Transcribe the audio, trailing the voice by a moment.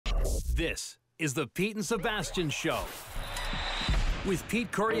This is the Pete and Sebastian Show with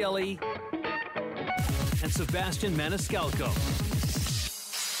Pete Correale and Sebastian Maniscalco.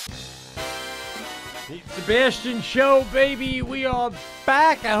 Sebastian Show, baby. We are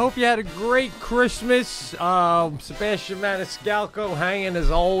back. I hope you had a great Christmas. Sebastian Maniscalco hanging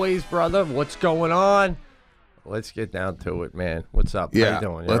as always, brother. What's going on? Let's get down to it, man. What's up? Yeah, how you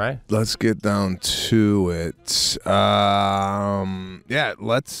doing? You all right? Let's get down to it. Let's. I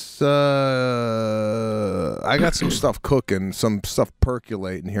got some stuff cooking, some stuff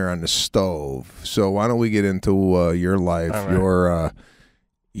percolating here on the stove. So why don't we get into your life, right.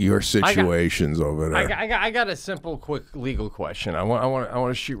 Your situations over there? I got a simple, quick legal question. I want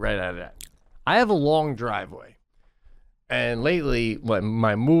to shoot right at that. I have a long driveway. And lately,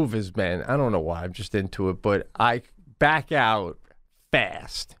 my move has been, I don't know why, I'm just into it, but I back out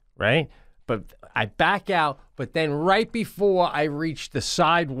fast, right? But I back out, but then right before I reach the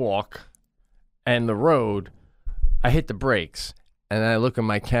sidewalk and the road, I hit the brakes. And then I look at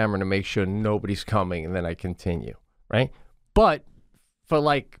my camera to make sure nobody's coming, and then I continue, right? But for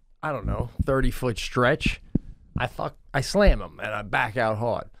like, I don't know, 30-foot stretch, I slam them, and I back out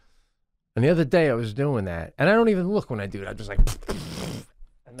hard. And the other day I was doing that, and I don't even look when I do it. I'm just like,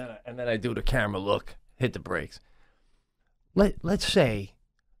 and then I do the camera look, hit the brakes. Let's say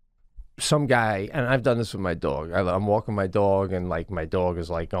some guy, and I've done this with my dog. I'm walking my dog, and like my dog is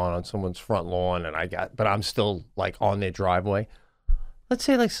like on someone's front lawn, but I'm still like on their driveway. Let's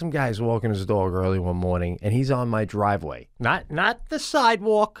say like some guy's walking his dog early one morning, and he's on my driveway, not the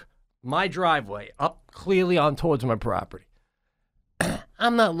sidewalk, my driveway, up clearly on towards my property.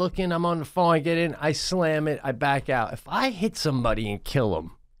 I'm not looking. I'm on the phone. I get in. I slam it. I back out. If I hit somebody and kill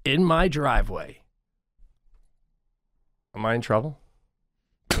them in my driveway, am I in trouble?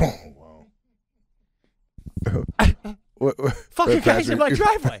 Oh, wow. Fucking guy's in my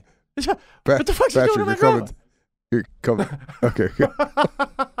driveway. What the fuck's he doing in my driveway? You're coming. Okay.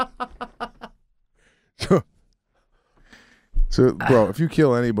 So, bro, if you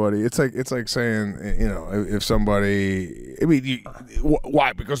kill anybody, it's like saying, you know, if somebody, I mean,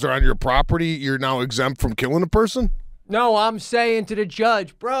 why? Because they're on your property, you're now exempt from killing a person? No, I'm saying to the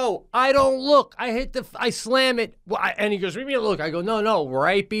judge, bro, I don't look. I slam it, and he goes, "What do you mean look?" I go, no.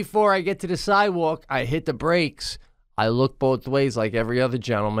 Right before I get to the sidewalk, I hit the brakes. I look both ways like every other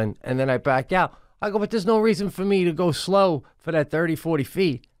gentleman, and then I back out. I go, but there's no reason for me to go slow for that 30, 40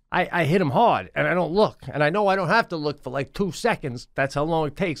 feet. I hit him hard, and I don't look. And I know I don't have to look for like 2 seconds. That's how long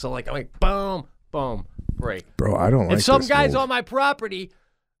it takes. So I'm like, boom, boom, break. Bro, I don't like if some this guy's move. on my property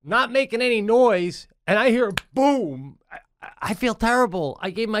not making any noise, and I hear boom, I feel terrible.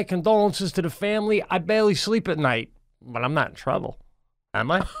 I gave my condolences to the family. I barely sleep at night, but I'm not in trouble.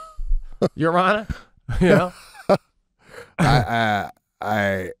 Am I? Your Honor? You know? I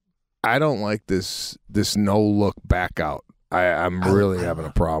don't like this no-look back out. I'm really having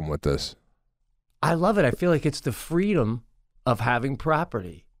a problem with this. I love it. I feel like it's the freedom of having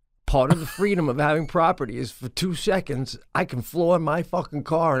property. Part of the freedom of having property is for 2 seconds, I can floor my fucking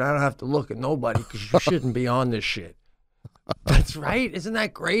car and I don't have to look at nobody because you shouldn't be on this shit. That's right. Isn't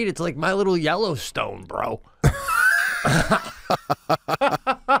that great? It's like my little Yellowstone, bro.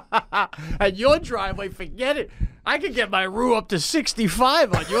 At your driveway, forget it. I could get my roof up to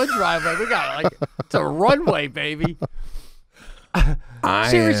 65 on your driveway. We got like, it's a runway, baby.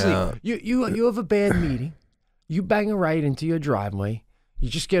 Seriously, you have a bad meeting. You bang a right into your driveway. You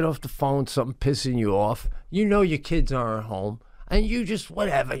just get off the phone, something pissing you off. You know your kids aren't home. And you just,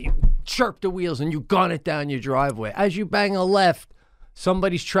 whatever, you chirp the wheels and you gun it down your driveway. As you bang a left,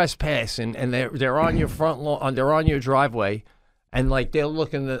 somebody's trespassing and they're on your front lawn, they're on your driveway. And like they're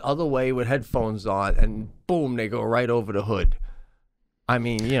looking the other way with headphones on and boom, they go right over the hood. I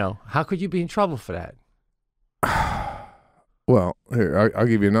mean, you know, how could you be in trouble for that? Well, here, I'll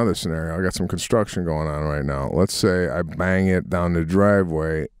give you another scenario. I got some construction going on right now. Let's say I bang it down the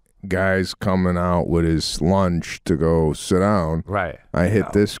driveway. Guy's coming out with his lunch to go sit down. Right. I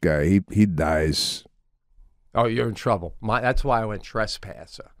hit this guy. He dies. Oh, you're in trouble. That's why I went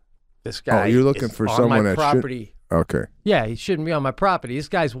trespasser. This guy. Oh, you're looking for someone that property. Okay. Yeah, he shouldn't be on my property. This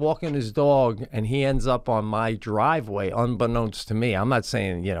guy's walking his dog, and he ends up on my driveway, unbeknownst to me. I'm not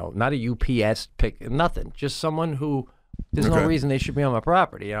saying, you know, not a UPS pick, nothing. Just someone who, there's no reason they should be on my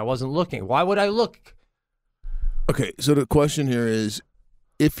property, and I wasn't looking. Why would I look? Okay, so the question here is,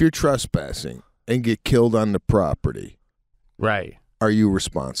 if you're trespassing and get killed on the property, right, are you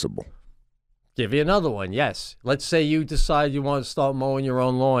responsible? Give you another one, yes. Let's say you decide you want to start mowing your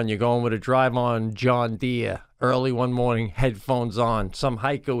own lawn. You're going with a drive-on John Deere early one morning, headphones on. Some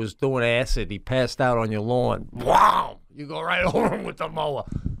hiker was doing acid. He passed out on your lawn. Wow! You go right over him with the mower.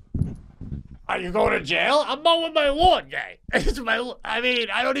 Are you going to jail? I'm mowing my lawn, guy. It's my. I mean,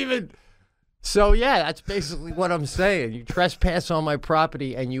 I don't even. So yeah, that's basically what I'm saying. You trespass on my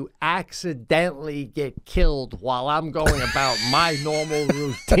property and you accidentally get killed while I'm going about my normal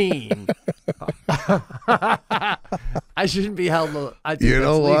routine. I shouldn't be held. I think You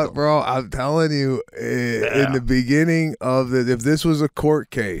know that's what, legal. bro? I'm telling you, in the beginning of if this was a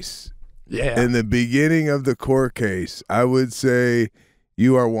court case, in the beginning of the court case, I would say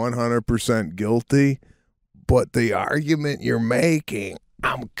you are 100% guilty. But the argument you're making,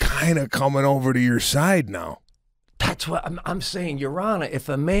 I'm kind of coming over to your side now. That's what I'm saying, Your Honor. If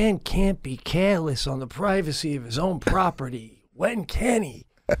a man can't be careless on the privacy of his own property, when can he?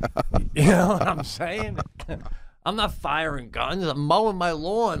 You know what I'm saying? I'm not firing guns. I'm mowing my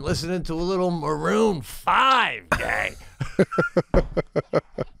lawn, listening to a little Maroon 5, gang.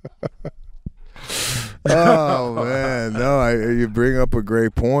 Oh man, no! You bring up a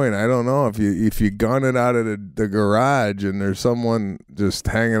great point. I don't know if you gun it out of the garage and there's someone just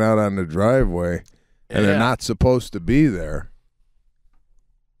hanging out on the driveway and they're not supposed to be there.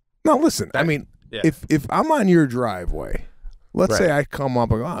 Now listen, I mean, if I'm on your driveway, let's say I come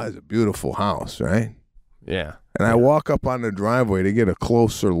up and go, oh, it's a beautiful house, right? Yeah. And I walk up on the driveway to get a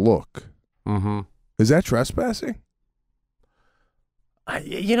closer look. Mm-hmm. Is that trespassing?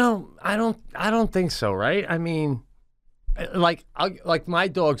 You know, I don't think so, right? I mean, like my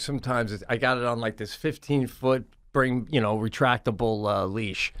dog sometimes, I got it on like this 15-foot retractable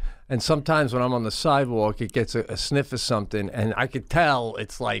leash. And sometimes when I'm on the sidewalk, it gets a sniff of something, and I could tell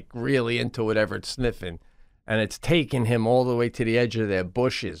it's like really into whatever it's sniffing. And it's taking him all the way to the edge of their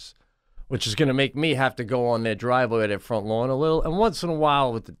bushes, which is going to make me have to go on their driveway or their front lawn a little. And once in a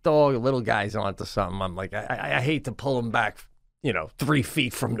while with the dog, the little guy's onto something. I'm like, I hate to pull him back 3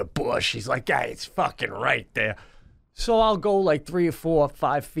 feet from the bush. He's like, hey, it's fucking right there. So I'll go like 3 or 4 or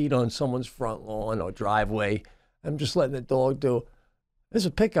 5 feet on someone's front lawn or driveway. I'm just letting the dog do. There's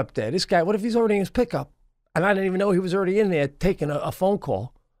a pickup there. This guy, what if he's already in his pickup? And I didn't even know he was already in there taking a phone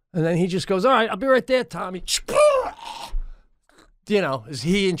call. And then he just goes, all right, I'll be right there, Tommy. Is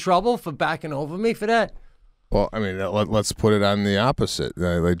he in trouble for backing over me for that? Well, I mean, let's put it on the opposite.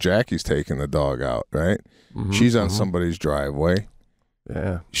 Like Jackie's taking the dog out, right? Mm-hmm, she's on somebody's driveway.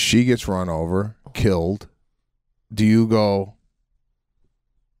 Yeah. She gets run over, killed. Do you go,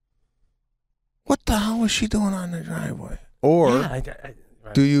 what the hell was she doing on the driveway? Or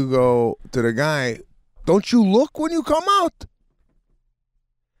do you go to the guy, don't you look when you come out?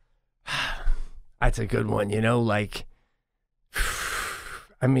 That's a good one, like,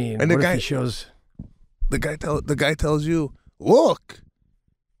 I mean, and what if he shows... The guy tells you, look,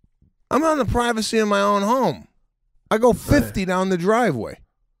 I'm on the privacy of my own home. I go 50 down the driveway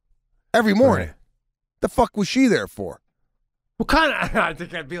every morning. Right. The fuck was she there for? I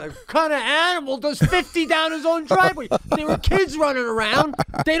think I'd be like, what kind of animal does 50 down his own driveway? There were kids running around.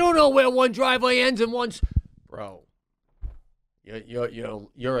 They don't know where one driveway ends and one's... Bro,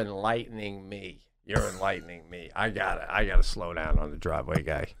 you're enlightening me. You're enlightening me. I gotta slow down on the driveway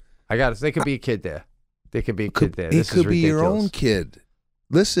guy. There could be a kid there. There could be a kid there. It could be your own kid.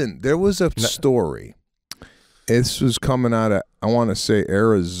 Listen, there was a story. This was coming out of, I want to say,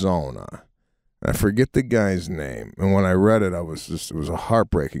 Arizona. I forget the guy's name. And when I read it, it was a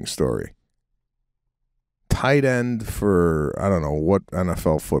heartbreaking story. Tight end for, I don't know what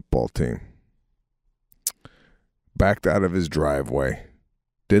NFL football team. Backed out of his driveway.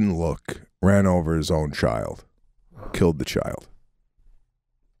 Didn't look. Ran over his own child. Killed the child.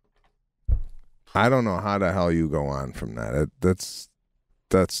 I don't know how the hell you go on from that. That's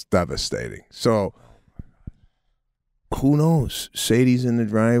devastating. So, who knows? Sadie's in the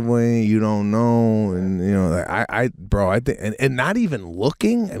driveway. You don't know, and I think, and not even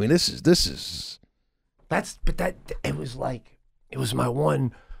looking. I mean, this is. It was my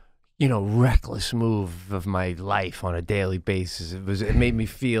one, reckless move of my life on a daily basis. It made me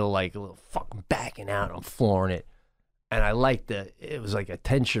feel like a little fucking backing out. I'm flooring it. And I liked it was like a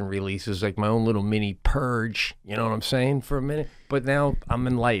tension release. It was like my own little mini purge. You know what I'm saying? For a minute. But now I'm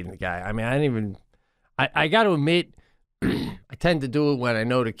enlightened, guy. I mean, I got to admit, I tend to do it when I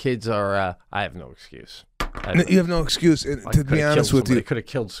know the kids are, I have no excuse. You have no excuse. To be honest with you, I could have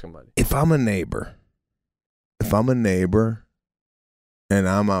killed somebody. If I'm a neighbor and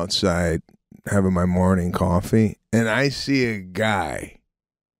I'm outside having my morning coffee and I see a guy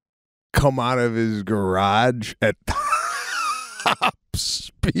come out of his garage at top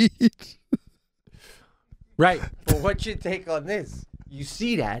speed. Right. But what's your take on this? You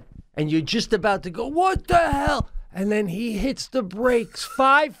see that, and you're just about to go, what the hell? And then he hits the brakes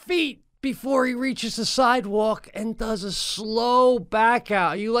 5 feet before he reaches the sidewalk and does a slow back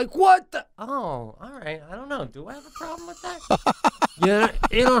out. You like, what the? Oh, all right. I don't know. Do I have a problem with that?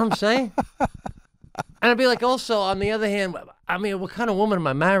 You know what I'm saying? And I'd be like, also, on the other hand, I mean, what kind of woman am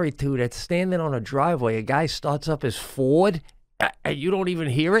I married to that's standing on a driveway? A guy starts up his Ford, and you don't even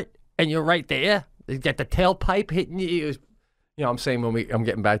hear it, and you're right there. You got the tailpipe hitting you. You know, I'm saying I'm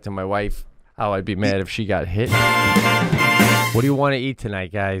getting back to my wife, how I'd be mad if she got hit. What do you want to eat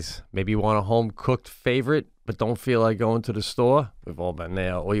tonight, guys? Maybe you want a home-cooked favorite, but don't feel like going to the store? We've all been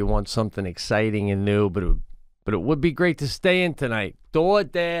there. Or you want something exciting and new, but it would be great to stay in tonight.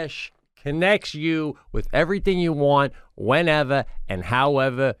 DoorDash connects you with everything you want, whenever and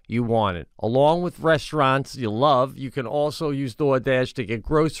however you want it. Along with restaurants you love, you can also use DoorDash to get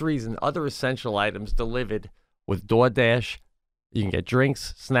groceries and other essential items delivered. With DoorDash, you can get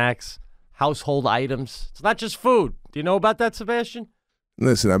drinks, snacks, household items. It's not just food. Do you know about that, Sebastian?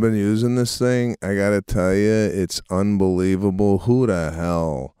 Listen, I've been using this thing. I got to tell you, it's unbelievable. Who the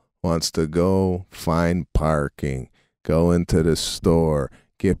hell wants to go find parking, go into the store,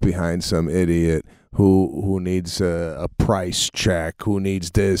 get behind some idiot who needs a price check, who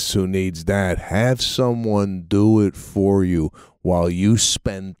needs this, who needs that? Have someone do it for you while you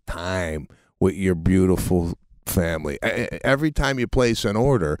spend time with your beautiful family. Every time you place an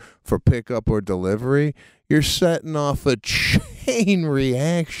order for pickup or delivery, you're setting off a chain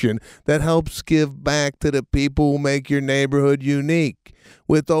reaction that helps give back to the people who make your neighborhood unique.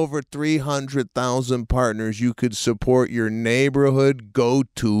 With over 300,000 partners, you could support your neighborhood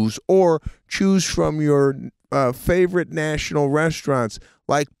go-tos or choose from your favorite national restaurants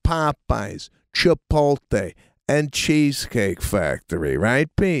like Popeyes, Chipotle, and Cheesecake Factory. Right,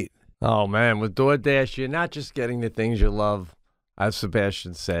 Pete? Oh, man, with DoorDash, you're not just getting the things you love, as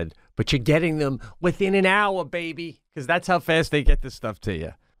Sebastian said, but you're getting them within an hour, baby, because that's how fast they get this stuff to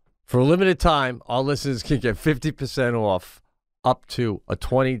you. For a limited time, our listeners can get 50% off up to a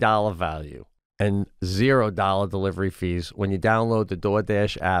 $20 value and $0 delivery fees when you download the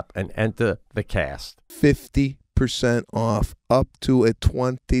DoorDash app and enter the cast. 50% off up to a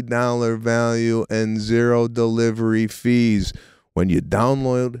 $20 value and $0 delivery fees when you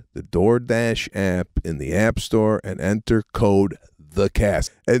download the DoorDash app in the App Store and enter code THECAST.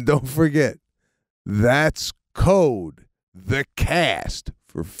 And don't forget, that's code THECAST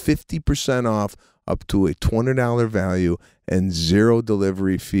for 50% off up to a $20 value and $0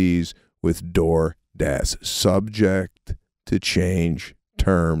 delivery fees with DoorDash. Subject to change.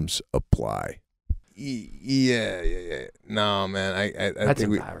 Terms apply. Yeah. No, man. I That's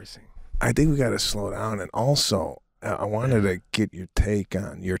think embarrassing. I think we got to slow down. And also, I wanted to get your take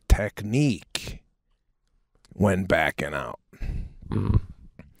on your technique when backing out. Mm.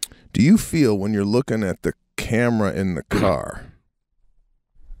 Do you feel when you're looking at the camera in the car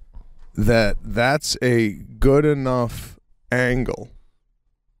that that's a good enough angle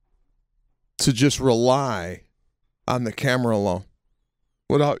to just rely on the camera alone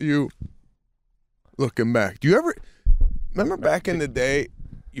without you looking back? Do you ever remember back in the day,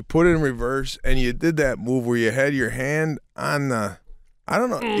 you put it in reverse and you did that move where you had your hand on the, I don't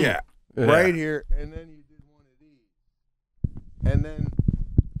know, right here, and then you did one of these, and then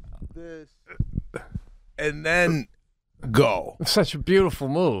this, and then go. Such a beautiful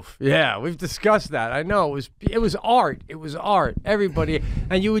move. Yeah, we've discussed that. I know it was art. It was art. Everybody,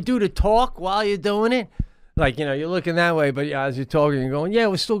 and you would do the talk while you're doing it. Like, you know, you're looking that way, but as you're talking, you're going, yeah,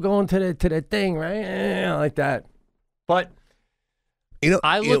 we're still going to the thing, right? Like that. But you know,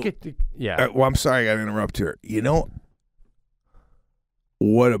 I look at the well, I'm sorry, I got to interrupt here. You know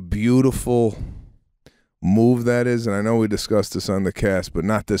what a beautiful move that is, and I know we discussed this on the cast, but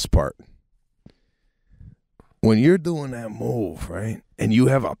not this part. When you're doing that move, right, and you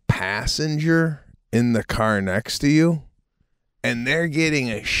have a passenger in the car next to you, and they're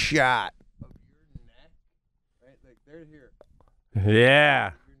getting a shot of your neck, right, like they're here,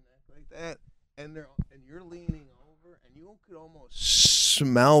 yeah, your neck like that, and you're leaning over, and you could almost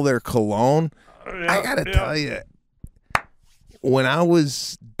smell their cologne. I gotta tell you, when I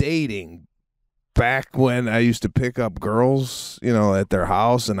was dating, back when I used to pick up girls, you know, at their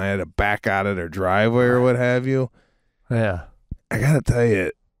house, and I had to back out of their driveway or what have you. Yeah. I got to tell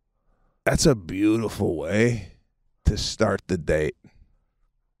you, that's a beautiful way to start the date.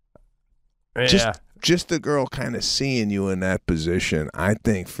 Yeah. Just the girl kind of seeing you in that position. I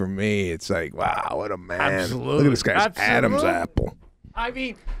think for me, it's like, wow, what a man. Absolutely. Look at this guy's Adam's apple. I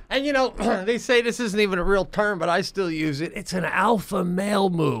mean, and you know, they say this isn't even a real term, but I still use it. It's an alpha male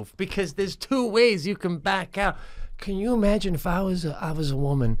move because there's two ways you can back out. Can you imagine if I was a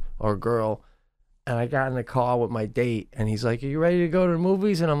woman or a girl And I got in the car with my date, and he's like, "Are you ready to go to the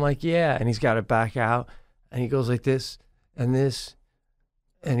movies?" And I'm like, "Yeah." And he's got it back out, and he goes like this and this,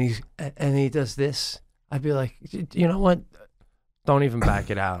 and he does this. I'd be like, "You know what? Don't even back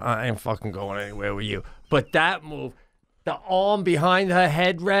it out. I ain't fucking going anywhere with you." But that move, the arm behind her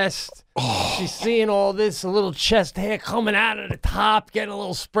headrest, she's seeing all this, a little chest hair coming out of the top, getting a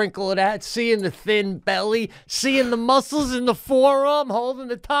little sprinkle of that, seeing the thin belly, seeing the muscles in the forearm, holding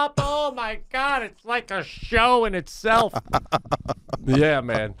the top. Oh, my God, it's like a show in itself. Yeah,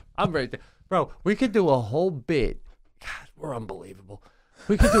 man, I'm right there. Bro, we could do a whole bit. God, we're unbelievable.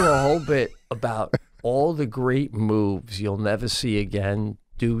 We could do a whole bit about all the great moves you'll never see again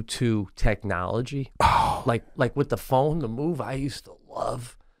due to technology. Like with the phone, the move I used to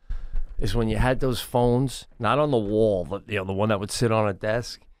love is when you had those phones, not on the wall, but the one that would sit on a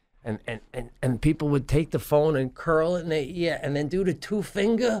desk, and people would take the phone and curl it in their ear and then do the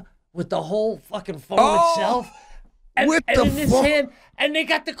 2-finger with the whole fucking phone itself. And in this hand, and they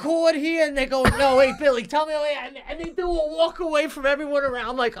got the cord here, and they go, "No, wait, Billy, tell me," and they do a walk away from everyone around.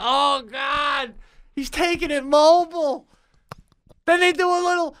 I'm like, "Oh God, he's taking it mobile." Then they do a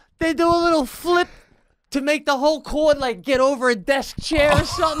little flip to make the whole cord like get over a desk chair or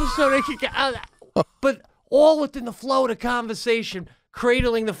something, so they can get out. But all within the flow of the conversation,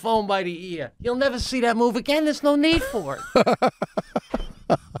 cradling the phone by the ear. You'll never see that move again. There's no need for it.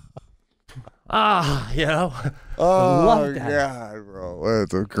 You know. Oh, love that. God, bro.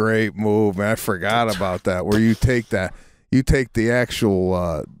 That's a great move, man. I forgot about that. Where you take the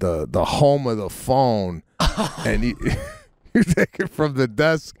actual, the home of the phone, and you take it from the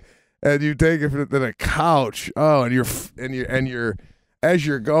desk, and you take it to the couch. Oh, and you're as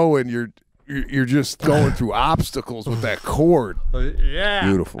you're going, you're just going through obstacles with that cord. Yeah.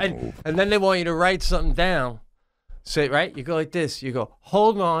 Beautiful move. And then they want you to write something down. Say, right? You go like this. You go,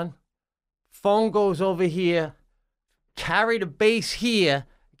 "Hold on. Phone goes over here. Carry the base here.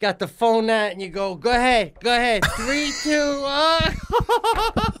 Got the phone that," and you go, go ahead. 3, 2, 1.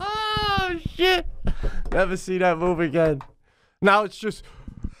 Oh, shit. Never see that move again. Now it's just,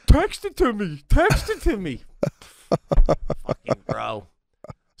 text it to me. Fucking bro.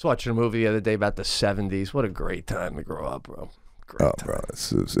 I was watching a movie the other day about the 70s. What a great time to grow up, bro. Great time. Bro,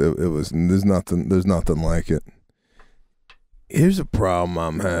 it was. There's nothing like it. Here's a problem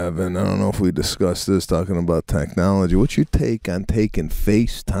I'm having. I don't know if we discussed this talking about technology. What's your take on taking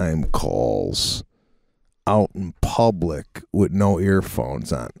FaceTime calls out in public with no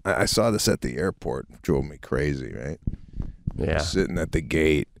earphones on? I saw this at the airport. It drove me crazy, right? Yeah. Sitting at the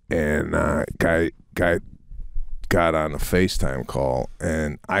gate, and guy got on a FaceTime call,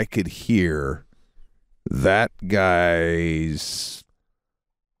 and I could hear that guy's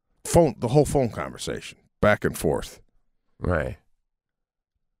phone, the whole phone conversation, back and forth. Right.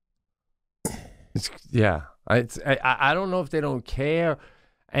 I don't know if they don't care,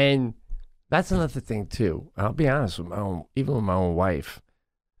 and that's another thing too. I'll be honest with even with my own wife.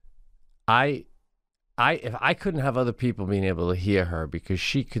 If I couldn't have other people being able to hear her because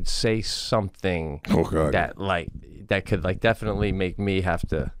she could say something that could definitely make me have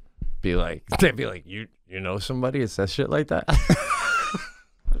to be like, they'd be like, you know somebody? It's that shit like that.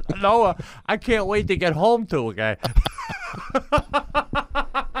 No, I can't wait to get home to a guy.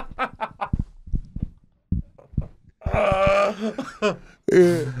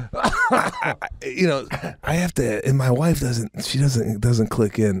 I have to, and my wife doesn't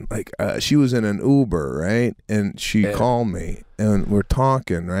click in. Like, she was in an Uber, right? And she called me, and we're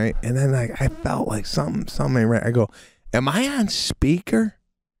talking, right? And then I felt like something ain't right. I go, "Am I on speaker?"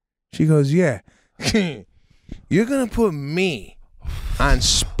 She goes, "Yeah." You're gonna put me on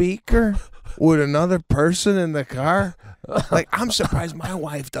speaker with another person in the car? Like, I'm surprised my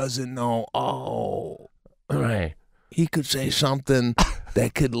wife doesn't know. Oh, right. He could say something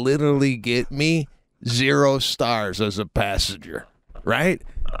that could literally get me 0 stars as a passenger, right?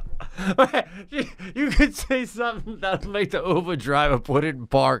 You could say something that'll make the Uber driver put it in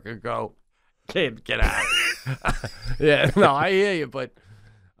park and go, "Kid, get out." Yeah, no, I hear you, but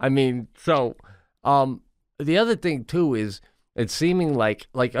I mean, so the other thing too is it's seeming like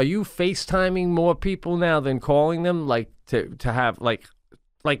are you FaceTiming more people now than calling them, like to have like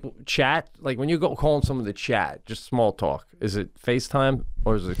chat, like when you go calling someone to chat, just small talk? Is it FaceTime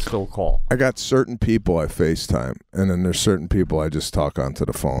or is it still call? I got certain people I FaceTime, and then there's certain people I just talk onto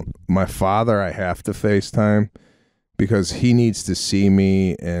the phone. My father, I have to FaceTime because he needs to see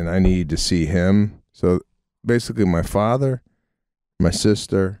me and I need to see him. So basically my father, my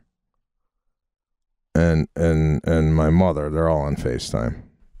sister, and my mother, they're all on FaceTime.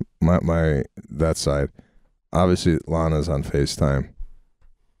 My that side. Obviously Lana's on FaceTime.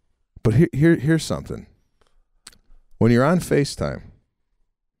 But here's something. When you're on FaceTime,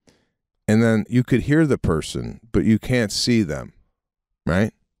 and then you could hear the person, but you can't see them,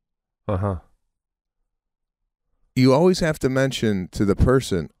 right? Uh-huh. You always have to mention to the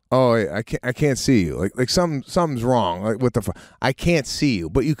person, "Oh, I can't see you." Like something's wrong. Like what the I can't see you,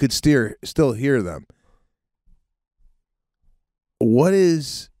 but you could still hear them. What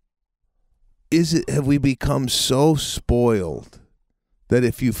is it? Have we become so spoiled that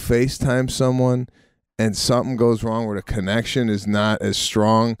if you FaceTime someone and something goes wrong where the connection is not as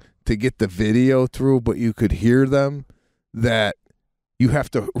strong to get the video through, but you could hear them, that you have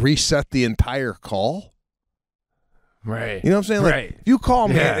to reset the entire call? Right. You know what I'm saying? Like, right. if you call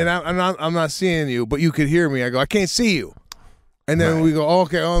me and I'm not seeing you, but you could hear me, I go, I can't see you. And then we go,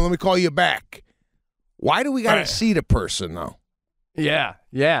 okay, let me call you back. Why do we got to see the person though? Yeah,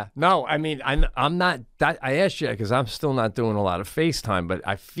 yeah. No, I mean, I'm not that. I asked you because I'm still not doing a lot of FaceTime, but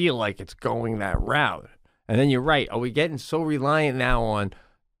I feel like it's going that route. And then you're right. Are we getting so reliant now on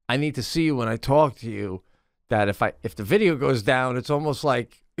I need to see you when I talk to you that if the video goes down, it's almost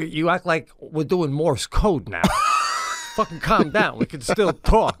like you act like we're doing Morse code now. Fucking calm down. We can still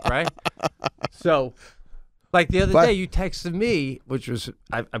talk, right? So, like the other day, you texted me, which was,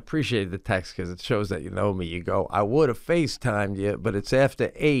 I appreciated the text because it shows that you know me. You go, I would have FaceTimed you, but it's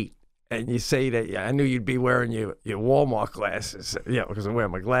after 8. And you say that, yeah, I knew you'd be wearing your Walmart glasses. Yeah, because I wear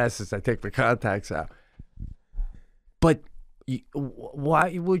my glasses. I take my contacts out. But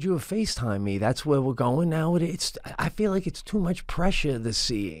why would you have FaceTime me? That's where we're going now. I feel like it's too much pressure, the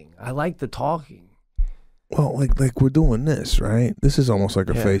seeing. I like the talking. Well, like we're doing this, right? This is almost like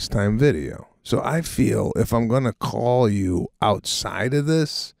a FaceTime video. So I feel if I'm going to call you outside of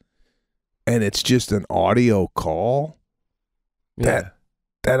this and it's just an audio call, that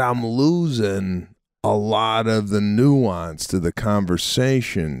I'm losing a lot of the nuance to the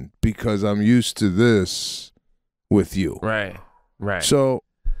conversation because I'm used to this with you. Right, right. So,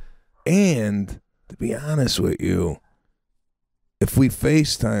 and to be honest with you, if we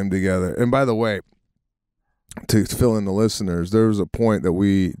FaceTime together, and by the way, to fill in the listeners, there was a point that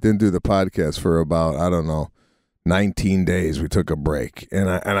we didn't do the podcast for about, 19 days. We took a break, and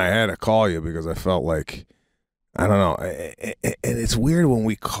I had to call you because I felt like, I don't know, and it's weird when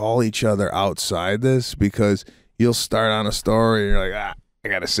we call each other outside this because you'll start on a story and you're like, I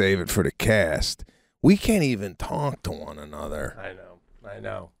got to save it for the cast. We can't even talk to one another. I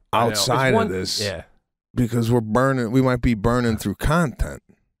know. Outside of this, because we might be burning through content.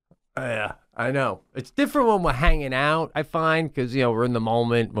 Yeah. I know. It's different when we're hanging out, I find, because, we're in the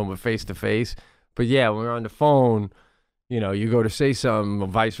moment when we're face-to-face. But, yeah, when we're on the phone, you go to say something, or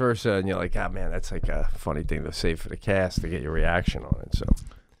vice versa, and you're like, man, that's like a funny thing to say for the cast to get your reaction on it. So,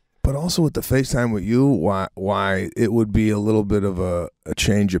 but also with the FaceTime with you, why it would be a little bit of a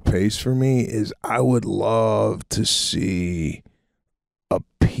change of pace for me is I would love to see a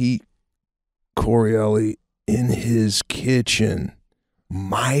Pete Correale in his kitchen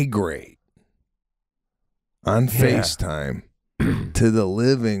migrate on FaceTime to the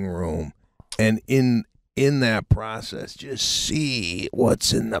living room, and in that process just see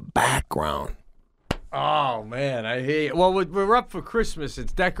what's in the background. Oh man, I hear you. Well, we're up for Christmas.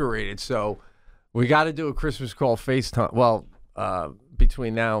 It's decorated, so we got to do a Christmas call FaceTime. Well,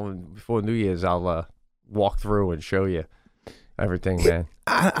 between now and before New Year's, I'll walk through and show you everything, man.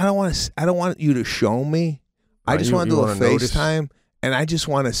 I don't want you to show me. I just want to do a FaceTime. And I just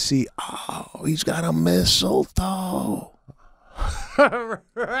want to see, he's got a mistletoe.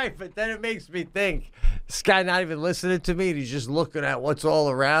 Right, but then it makes me think, this guy not even listening to me, and he's just looking at what's all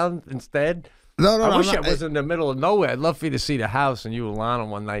around instead. No, I wish I was in the middle of nowhere. I'd love for you to see the house and you and Lana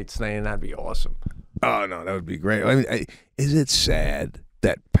one night staying. That'd be awesome. Oh, no, that would be great. I mean, is it sad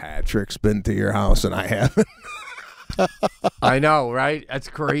that Patrick's been to your house and I haven't? I know, right? That's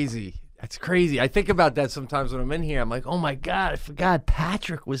crazy. That's crazy. I think about that sometimes when I'm in here. I'm like, oh, my God, I forgot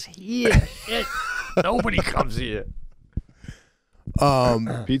Patrick was here. Shit. Nobody comes here.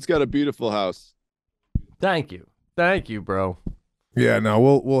 Pete's got a beautiful house. Thank you. Thank you, bro. Yeah, no,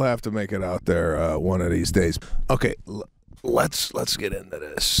 we'll have to make it out there one of these days. Okay, let's get into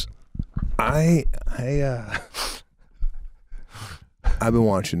this. I've been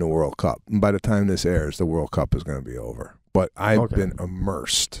watching the World Cup. And by the time this airs, the World Cup is going to be over. But I've been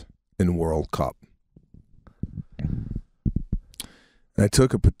immersed in World Cup. I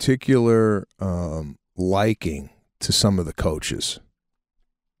took a particular liking to some of the coaches.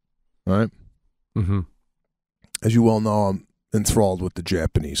 All right? Mm-hmm. As you well know, I'm enthralled with the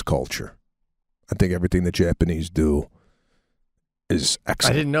Japanese culture. I think everything the Japanese do is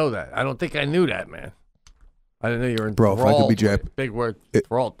excellent. I didn't know that. I don't think I knew that, man. I didn't know you were enthralled. Bro, if I could be big word,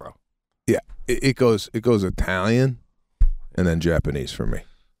 enthralled, bro. Yeah, it goes Italian and then Japanese for me.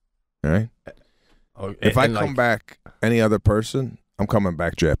 All right? Oh, If I come back any other person, I'm coming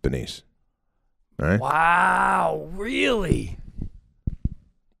back Japanese. All right? Wow, really?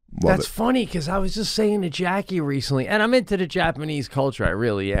 Love That's it. funny because I was just saying to Jackie recently, and I'm into the Japanese culture, I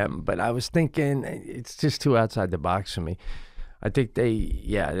really am, but I was thinking it's just too outside the box for me. I think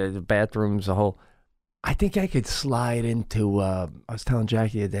the bathrooms, I think I could slide into, I was telling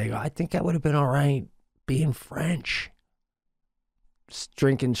Jackie the other day, I think I would have been all right being French. Just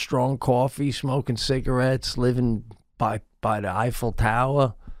drinking strong coffee, smoking cigarettes, living by the Eiffel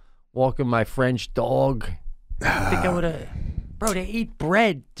Tower, walking my French dog. I think I would have... Bro, they eat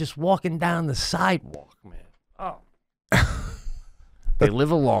bread just walking down the sidewalk, man. Oh. They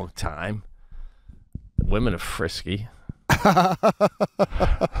live a long time. Women are frisky. I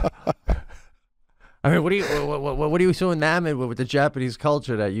mean, what are you so enamored with the Japanese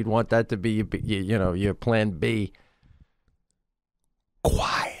culture that you'd want that to be, your plan B?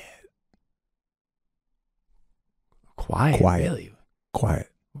 Quiet. Really? Quiet.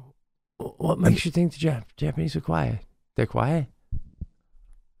 What makes you think the Japanese are quiet? They're quiet?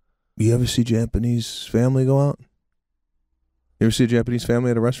 You ever see Japanese family go out? You ever see a Japanese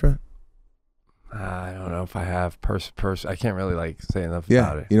family at a restaurant? I don't know if I have. I can't really say enough Yeah.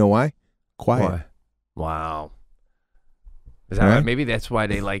 about it. You know why? Quiet. Why? Wow. Is that right? Maybe that's why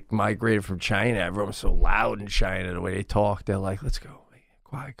they migrated from China. Everyone's so loud in China, the way they talk. They're like, let's go.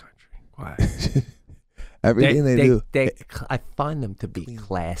 Quiet country. Quiet. Everything they do. I find them to be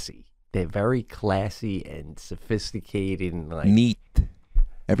classy. They're very classy and sophisticated and neat.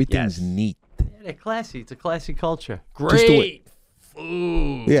 Everything's Yes. neat. Yeah, they're classy. It's a classy culture. Just do it. Great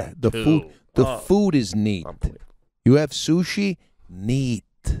food. Yeah, the too. food. The Oh, food is neat. unbelievable. You have sushi, neat.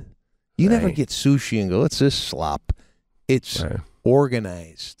 You never Right. get sushi and go, "What's this slop?" It's Right.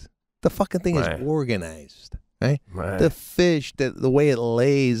 organized. The fucking thing Right. is organized, right? Right. The fish, the way it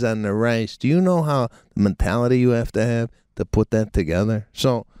lays on the rice. Do you know how the mentality you have to put that together?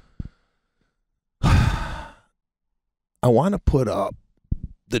 So, I want to put up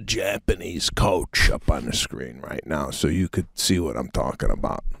the Japanese coach up on the screen right now so you could see what I'm talking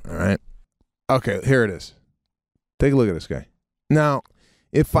about. All right. Okay, here it is. Take a look at this guy. Now,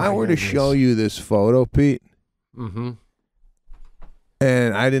 if I My were to goodness. show you this photo, Pete, Mm-hmm.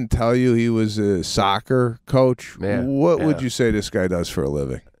 and I didn't tell you he was a soccer coach, Yeah, what would yeah. you say this guy does for a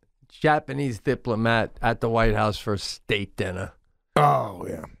living? Japanese diplomat at the White House for state dinner. Oh,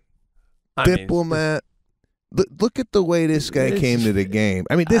 yeah. I mean, Diplomat. Look at the way this guy This- came to the game.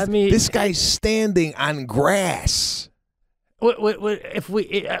 I mean, this guy's standing on grass. If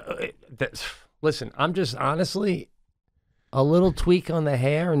we listen, I'm just honestly a little tweak on the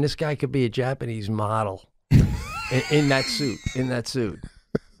hair, and this guy could be a Japanese model in that suit. In that suit,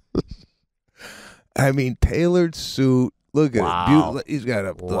 I mean, tailored suit. Look at Wow. it. He's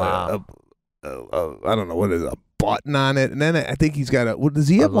got Wow. I don't know what is it, a button on it, and then I think he's got does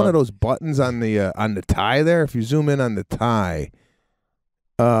he have one of those buttons on the tie there? If you zoom in on the tie,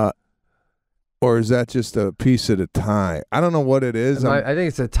 or is that just a piece of the tie? I don't know what it is. I think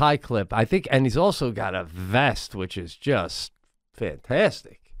it's a tie clip. I think, and he's also got a vest, which is just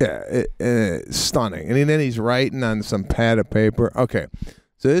fantastic. Yeah, it's stunning. And then he's writing on some pad of paper. Okay,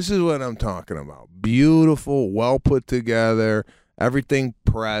 so this is what I'm talking about. Beautiful, well put together, everything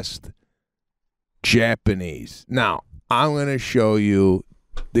pressed, Japanese. Now, I'm going to show you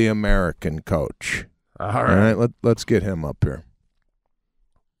the American coach. All right. Let's get him up here.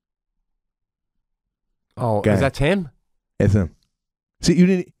 Oh, Okay. is that him? It's him. See, you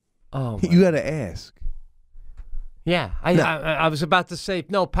didn't. Oh, You got to ask. yeah. No. I was about to say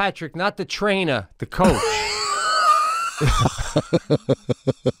no, Patrick, not the trainer, the coach.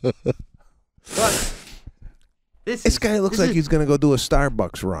 What? This guy looks like he's going to go do a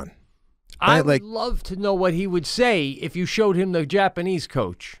Starbucks run. I right, would like- love to know what he would say if you showed him the Japanese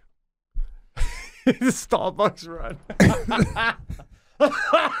coach. The Starbucks run.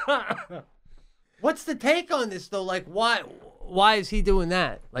 What's the take on this though? Like, why is he doing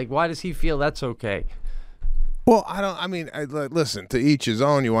that? Like, why does he feel that's okay? Well, listen, to each his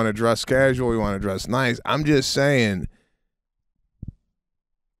own. You want to dress casual, you want to dress nice. I'm just saying,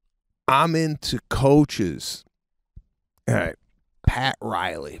 I'm into coaches. All right. Pat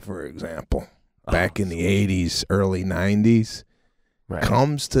Riley, for example, back in the 80s, early 90s, Right.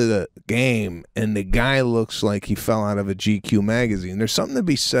 comes to the game, and the guy looks like he fell out of a GQ magazine. There's something to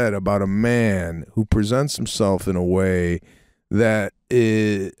be said about a man who presents himself in a way that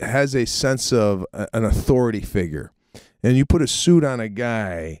has a sense of an authority figure. And you put a suit on a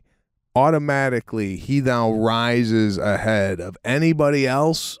guy, automatically he now rises ahead of anybody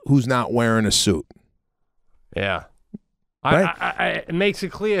else who's not wearing a suit. Yeah. Right? It makes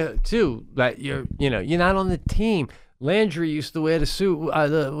it clear too that you're not on the team. Landry used to wear the suit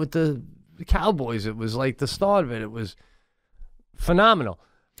with the Cowboys. It was like the start of it. It was phenomenal.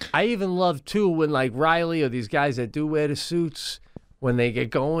 I even love too when like Riley or these guys that do wear the suits, when they get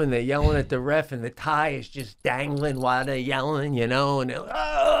going, they're yelling at the ref and the tie is just dangling while they're yelling, and they're like,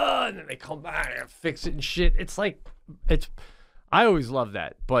 oh, and then they come back and fix it and shit. I always love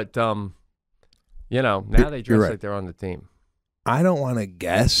that. But now they dress like they're on the team. I don't want to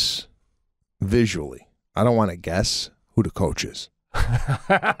guess visually. I don't want to guess who the coach is.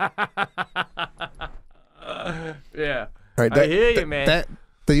 Yeah. All right, I hear you, man.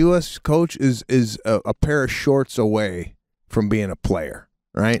 The U.S. coach is a pair of shorts away from being a player,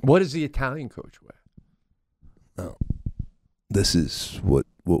 right? What does the Italian coach wear? Oh, this is what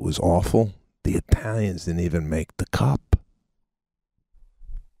was awful. The Italians didn't even make the cup.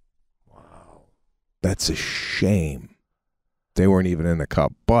 Wow. That's a shame. They weren't even in the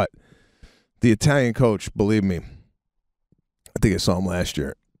cup. But the Italian coach, believe me, I think I saw him last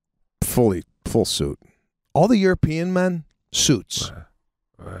year, full suit. All the European men, suits.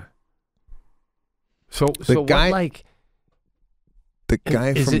 Right. So the guy, what, like, the guy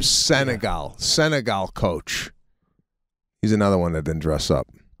is from it, Senegal coach. He's another one that didn't dress up.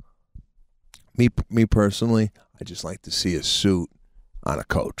 Me personally, I just like to see a suit on a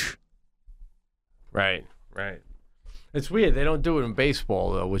coach. Right. It's weird. They don't do it in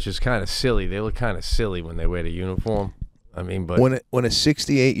baseball though, which is kind of silly. They look kind of silly when they wear the uniform. I mean, but when a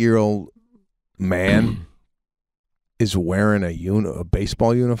 68-year-old man is wearing a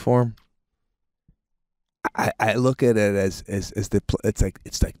baseball uniform, I look at it as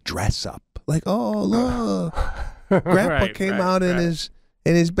it's like dress up. Like, oh look, Grandpa came out in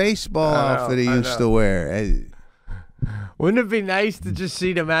his baseball outfit he used to wear. Wouldn't it be nice to just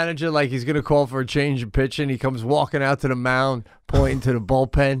see the manager like he's gonna call for a change of pitch and he comes walking out to the mound, pointing to the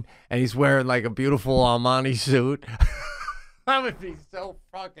bullpen, and he's wearing like a beautiful Armani suit? That would be so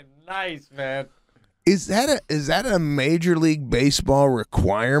fucking nice, man. Is that a Major League Baseball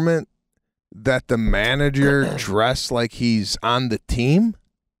requirement that the manager dress like he's on the team?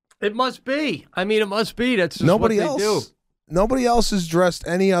 It must be. I mean, it must be. That's just nobody what else. They do. Nobody else is dressed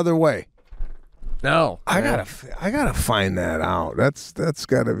any other way. No, I gotta find that out. That's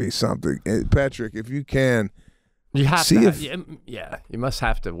got to be something, Patrick. If you can, you have see to. You must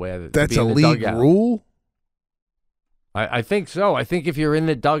have to wear that. That's a league rule. I think so. I think if you're in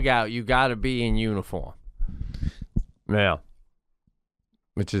the dugout, you got to be in uniform. Yeah.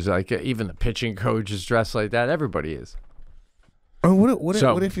 Which is like even the pitching coach is dressed like that. Everybody is. Oh, what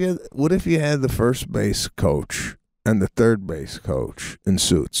if you had the first base coach and the third base coach in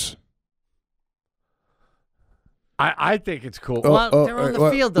suits? I think it's cool. They're on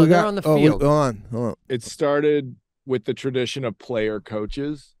the field though. They're on the field. Hold on. It started with the tradition of player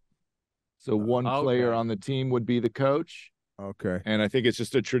coaches. So one player on the team would be the coach. Okay. And I think it's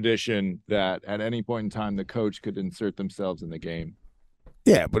just a tradition that at any point in time, the coach could insert themselves in the game.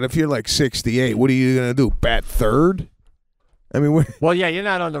 Yeah, but if you're like 68, what are you going to do? Bat third? I mean, well, yeah, you're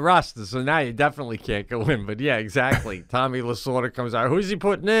not on the roster, so now you definitely can't go in. But yeah, exactly. Tommy Lasorda comes out. Who's he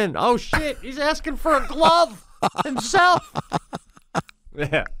putting in? Oh, shit. He's asking for a glove himself.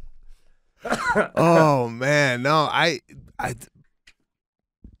 Yeah. Oh, man. No, I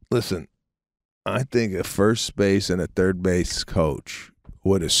listen. I think a first base and a third base coach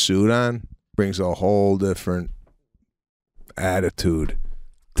with a suit on brings a whole different attitude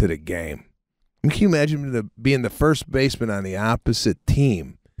to the game. I mean, can you imagine being the first baseman on the opposite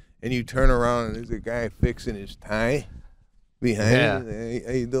team, and you turn around and there's a guy fixing his tie behind you? Hey,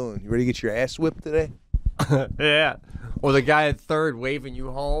 how you doing? You ready to get your ass whipped today? Yeah. Or the guy at third waving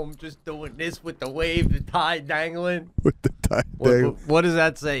you home, just doing this with the wave, the tie dangling. With the tie dangling. What does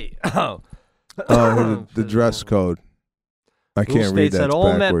that say? The dress code. I can't read that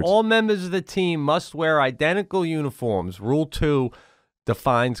backwards. All members of the team must wear identical uniforms. Rule 2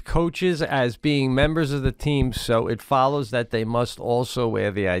 defines coaches as being members of the team, so it follows that they must also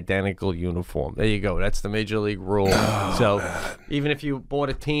wear the identical uniform. There you go. That's the Major League rule. Man. Even if you bought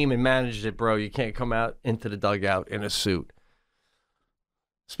a team and managed it, bro, you can't come out into the dugout in a suit.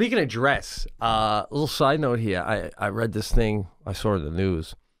 Speaking of dress, a little side note here. I read this thing. I saw it in the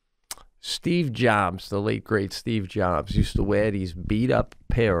news. Steve Jobs, the late, great Steve Jobs, used to wear these beat-up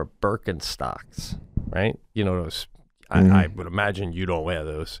pair of Birkenstocks, right? You know those. I would imagine you don't wear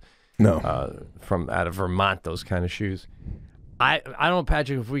those. No. From out of Vermont, those kind of shoes. I don't know,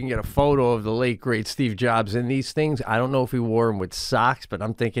 Patrick, if we can get a photo of the late, great Steve Jobs in these things. I don't know if he wore them with socks, but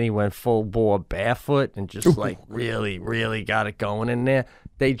I'm thinking he went full bore barefoot and just like really, really got it going in there.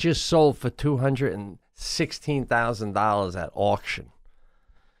 They just sold for $216,000 at auction.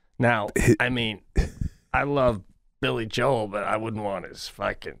 Now, I mean, I love Billy Joel, but I wouldn't want his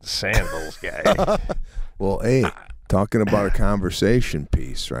fucking sandals, guy. Well, hey, talking about a conversation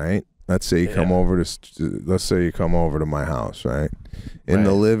piece, right? Let's say you come over to. Let's say you come over to my house, right? In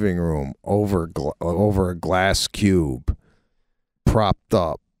the living room, over a glass cube, propped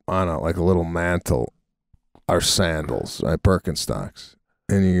up on like a little mantle, are sandals, right? Birkenstocks,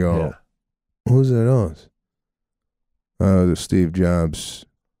 and you go, "Whose are those?" Oh, the Steve Jobs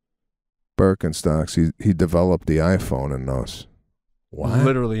Birkenstocks. He developed the iPhone in those. What?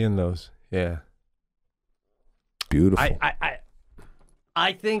 Literally in those. Yeah. Beautiful.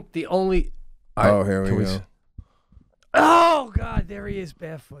 I think the only. Oh, here we go. Oh God, there he is,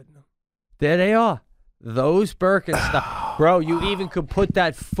 barefoot. There they are. Those Birkenstocks, bro. You even could put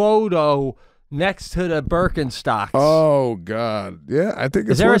that photo next to the Birkenstocks. Oh God, yeah. I think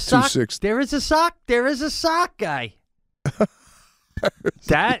it's worth $260. There is a sock. There is a sock, guy.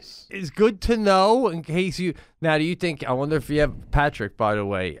 That is good to know in case you. Now, do you think? I wonder if you have Patrick. By the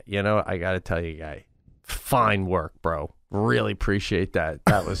way, you know I got to tell you, guy. Fine work, bro. Really appreciate that.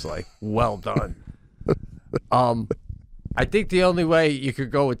 That was like well done. I think the only way you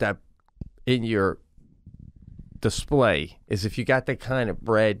could go with that in your display is if you got the kind of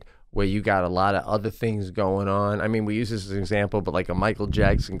bread where you got a lot of other things going on. I mean, we use this as an example, but like a Michael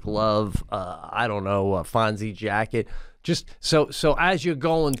Jackson glove, I don't know, a Fonzie jacket. Just so as you're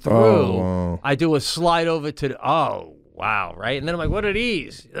going through, I do a slide over to the, wow, right? And then I'm like, what are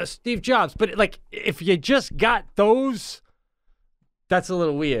these? Steve Jobs. But like, if you just got those, that's a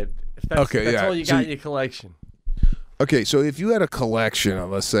little weird. If that's all you got in your collection. Okay, so if you had a collection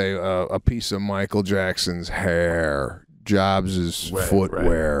of, let's say, a piece of Michael Jackson's hair, Jobs's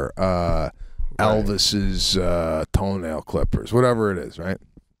footwear, Elvis's toenail clippers, whatever it is, right?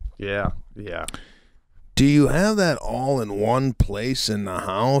 Yeah. Do you have that all in one place in the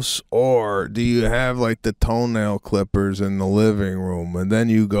house, or do you have like the toenail clippers in the living room, and then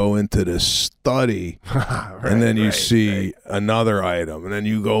you go into the study, and then you see another item, and then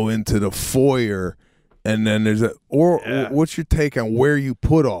you go into the foyer, and then there's what's your take on where you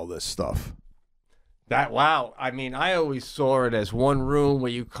put all this stuff? Wow. I mean, I always saw it as one room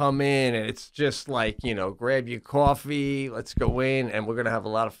where you come in and it's just like, grab your coffee, let's go in, and we're gonna have a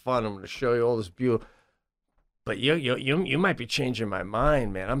lot of fun. I'm gonna show you all this beautiful. But you might be changing my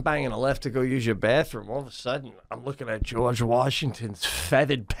mind, man. I'm banging a left to go use your bathroom. All of a sudden, I'm looking at George Washington's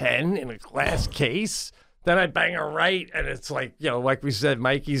feathered pen in a glass case. Then I bang a right, and it's like, like we said,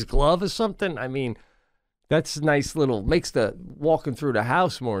 Mikey's glove or something. I mean, that's a nice little, makes the walking through the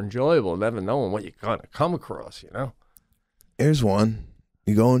house more enjoyable, never knowing what you're going to come across, Here's one.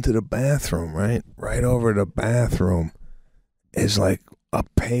 You go into the bathroom, right? Right over the bathroom is like a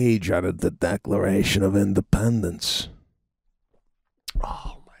page out of the Declaration of Independence.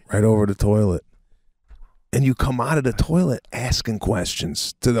 Oh, my God. Right over the toilet. And you come out of the toilet asking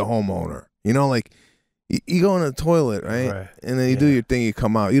questions to the homeowner. Like you go in the toilet, right? And then you do your thing, you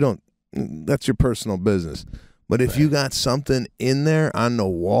come out. You don't, that's your personal business. But if you got something in there on the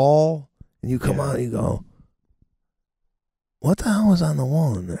wall and you come out, you go, what the hell was on the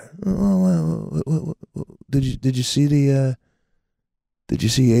wall in there? Did you see the, did you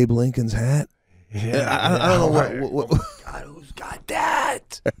see Abe Lincoln's hat? Yeah, I don't know what God, who's got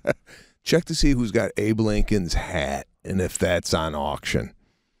that? Check to see who's got Abe Lincoln's hat and if that's on auction.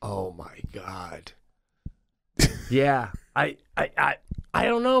 Oh my God. Yeah, I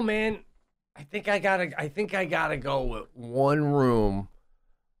don't know, man. I think I gotta go with one room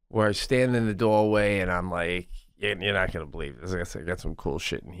where I stand in the doorway and I'm like, you're not gonna believe this. I got some cool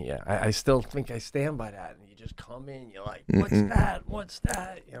shit in here. I still think I stand by that. And you just come in, you're like, what's that? What's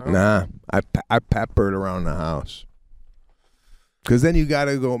that? Nah, I pepper it around the house. Because then you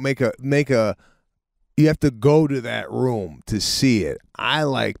gotta go make a. You have to go to that room to see it. I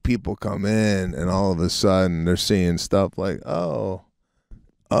like people come in and all of a sudden they're seeing stuff like, here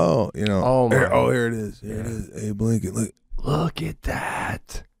it is. Here it is. Abe Lincoln. Look at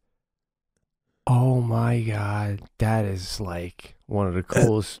that. Oh my God. That is like one of the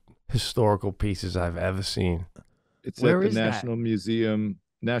coolest historical pieces I've ever seen. It's at the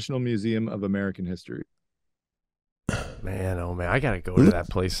National Museum of American History. Man, oh man, I gotta go to that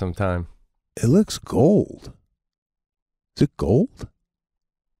place sometime. It looks gold. Is it gold?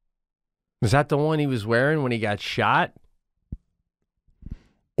 Was that the one he was wearing when he got shot?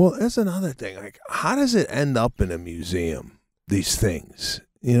 Well, that's another thing. Like, how does it end up in a museum? these things.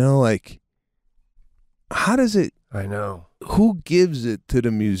 You know, like, how does it? I know. Who gives it to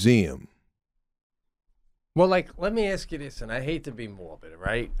the museum? Well, like, let me ask you this, and I hate to be morbid,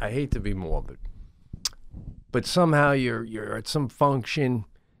 right? I hate to be morbid, but somehow you're at some function,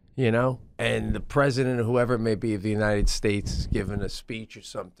 you know, and the president or whoever it may be of the United States is giving a speech or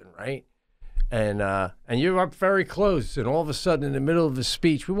something, right? And you're up very close, and all of a sudden, in the middle of the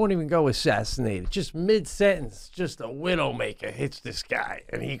speech, we won't even go assassinated. Just mid-sentence, just a widowmaker hits this guy,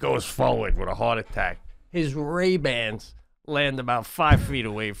 and he goes forward with a heart attack. His Ray-Bans land about 5 feet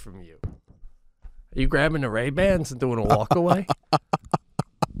away from you. Are you grabbing the Ray-Bans and doing a walk away?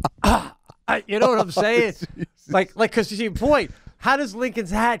 You know what I'm saying? Like, because to your point, how does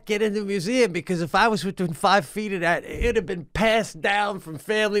Lincoln's hat get in the museum? Because if I was within 5 feet of that, it'd have been passed down from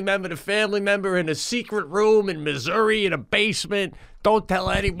family member to family member in a secret room in Missouri in a basement. Don't tell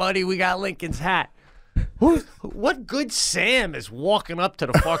anybody we got Lincoln's hat. What good Sam is walking up to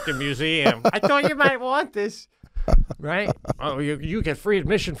the fucking museum? I thought you might want this. Right? Oh, you get free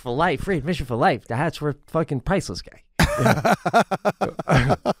admission for life. Free admission for life. The hat's worth fucking priceless, guy.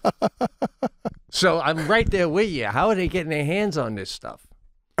 Yeah. So I'm right there with you. How are they getting their hands on this stuff?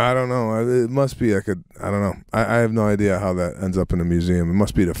 I don't know. It must be like I don't know. I have no idea how that ends up in a museum. It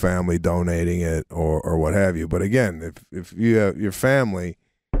must be the family donating it or what have you. But again, if you have your family,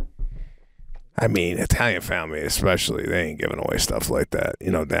 I mean, Italian family especially, they ain't giving away stuff like that.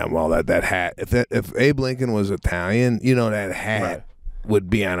 You know damn well that hat. If Abe Lincoln was Italian, you know that hat would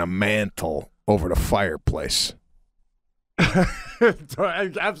be on a mantle over the fireplace.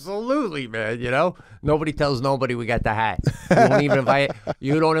 Absolutely, man. You know, nobody tells nobody we got the hat.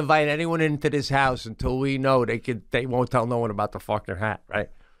 You don't invite anyone into this house until we know they won't tell no one about the fucking hat, right?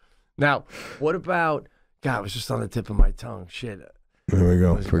 Now, what about? God, it was just on the tip of my tongue. Shit. There we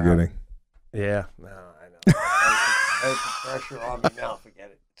go. Forgetting. Yeah, no, I know. There's pressure on me now.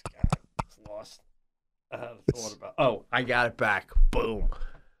 Forget it. It's lost. I had a thought about. Oh, I got it back. Boom.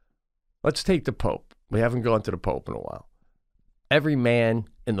 Let's take the Pope. We haven't gone to the Pope in a while. Every man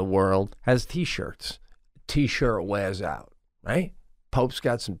in the world has T-shirts. T-shirt wears out, right? Pope's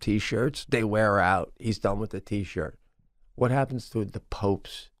got some T-shirts. They wear out. He's done with the T-shirt. What happens to the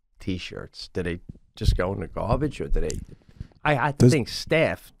Pope's T-shirts? Do they just go in the garbage, or do they? I think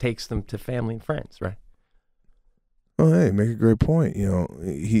staff takes them to family and friends, right? Oh, hey, make a great point. You know,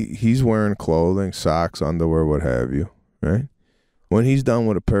 he's wearing clothing, socks, underwear, what have you, right? When he's done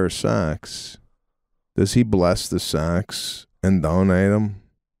with a pair of socks, does he bless the socks and donate them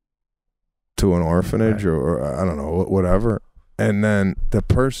to an orphanage or I don't know, whatever? And then the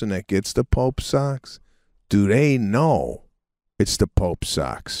person that gets the Pope's socks, do they know it's the Pope's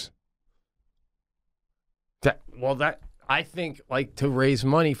socks? I think, like, to raise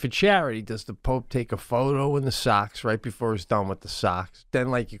money for charity, does the Pope take a photo in the socks right before he's done with the socks?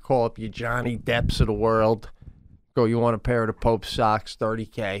 Then, like, you call up your Johnny Depps of the world, go, you want a pair of the Pope's socks,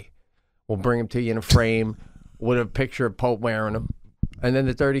 $30K. We'll bring them to you in a frame with a picture of Pope wearing them. And then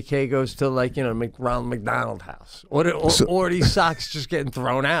the $30K goes to, like, you know, Ronald McDonald House. Or these socks just getting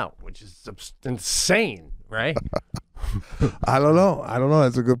thrown out, which is insane, right? I don't know.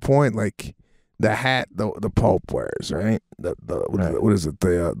 That's a good point. Like, the hat the Pope wears, right? What is it?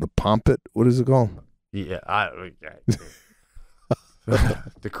 The pompet? What is it called? Yeah,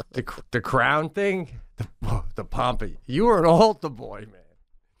 the crown thing, the pompet. You were an altar boy, man.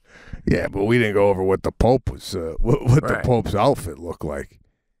 Yeah, but we didn't go over what the Pope was, what the Pope's outfit looked like.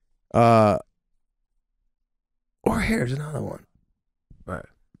 Or here's another one. Right?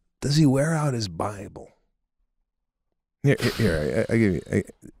 Does he wear out his Bible? Here, I give you.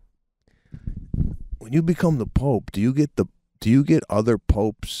 When you become the Pope, do you get other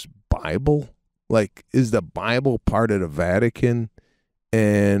popes' Bible? Like, is the Bible part of the Vatican?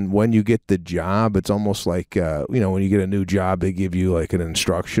 And when you get the job, it's almost like when you get a new job, they give you like an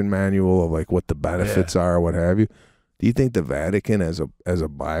instruction manual of like what the benefits are, or what have you. Do you think the Vatican has a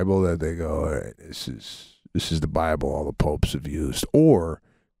Bible that they go, all right, this is the Bible all the popes have used, or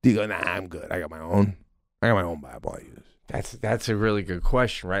do you go, nah, I'm good, I got my own Bible I use? That's a really good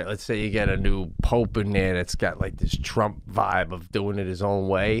question, right? Let's say you get a new pope in there that's got like this Trump vibe of doing it his own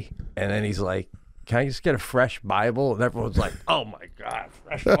way, and then he's like, can I just get a fresh Bible? And everyone's like, oh my God,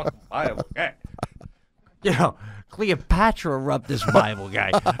 fresh fucking Bible. Okay. You know, Cleopatra rubbed this Bible,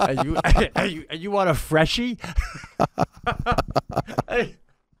 guy. You want a freshie?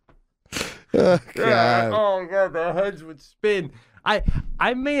 Oh, God. Oh, God, their heads would spin.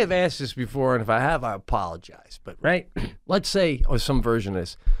 I may have asked this before, and if I have, I apologize. But, right, let's say, or some version of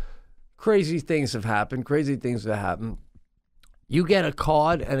this, crazy things have happened. You get a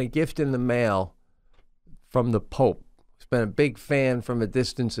card and a gift in the mail from the Pope He's been a big fan from a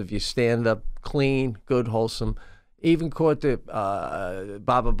distance of your stand-up, clean, good, wholesome. Even caught the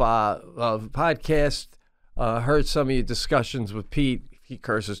podcast. Heard some of your discussions with Pete. He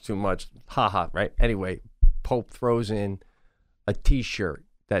curses too much. Haha, right? Anyway, Pope throws in a T-shirt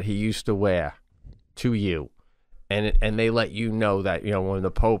that he used to wear to you. And they let you know that, when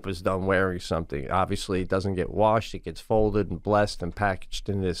the Pope is done wearing something, obviously it doesn't get washed. It gets folded and blessed and packaged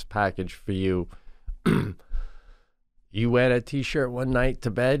in this package for you. You wear that T-shirt one night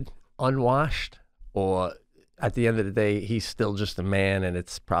to bed, unwashed? Or at the end of the day, he's still just a man and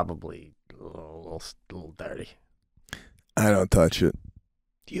it's probably a little dirty? I don't touch it.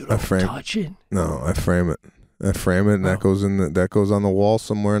 You don't touch it? No, I frame it. And that goes that goes on the wall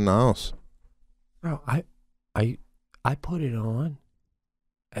somewhere in the house. Bro, I put it on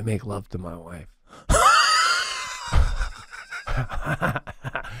and make love to my wife.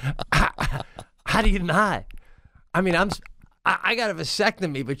 How do you not? I mean, I got a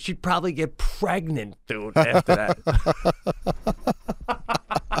vasectomy, but she'd probably get pregnant, dude, after that.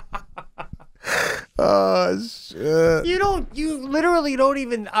 Oh, shit. You literally don't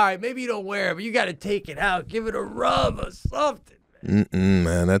even, all right, maybe you don't wear it, but you got to take it out, give it a rub or something.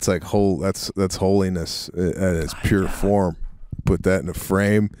 Man, that's like that's holiness at its pure form. Put that in a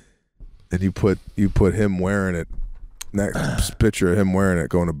frame, and you put him wearing it. Next picture of him wearing it,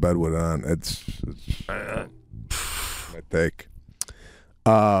 going to bed with it on. It's my take.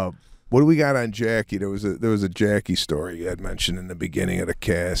 What do we got on Jackie? There was a Jackie story you had mentioned in the beginning of the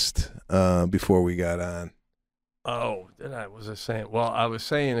cast before we got on. Oh, was I saying? Well, I was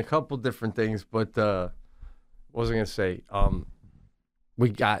saying a couple different things, but wasn't gonna say. We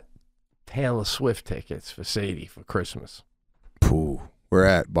got Taylor Swift tickets for Sadie for Christmas. Pooh. We're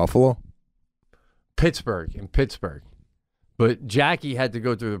at Buffalo? In Pittsburgh. But Jackie had to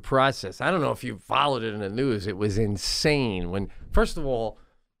go through the process. I don't know if you followed it in the news. It was insane. When, first of all,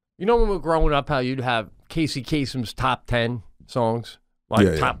 when we were growing up, how you'd have Casey Kasem's top 10 songs,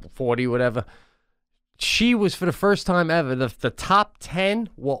 like top 40, whatever. She was, for the first time ever, the top 10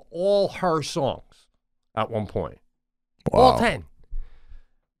 were all her songs at one point. Wow. All 10.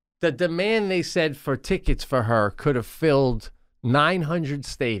 The demand, they said, for tickets for her could have filled 900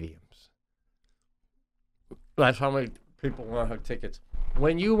 stadiums. That's how many people want her tickets.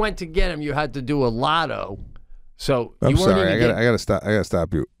 When you went to get them, you had to do a lotto. So I'm sorry, I gotta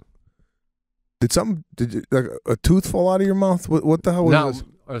stop you. Did you, like a tooth fall out of your mouth? What the hell was this?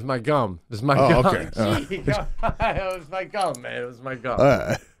 It was my gum. It was my gum. Okay. It was my gum, man. It was my gum. All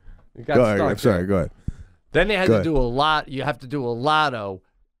right. Go ahead. I'm sorry. Go ahead. Then they had to do a lot. You have to do a lotto.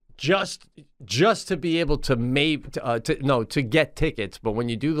 Just to be able to to get tickets. But when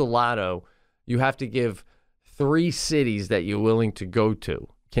you do the lotto, you have to give 3 cities that you're willing to go to.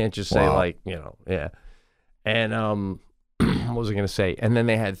 Can't just say yeah. And what was I gonna say? And then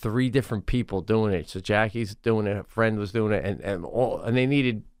they had 3 different people doing it. So Jackie's doing it, a friend was doing it, and they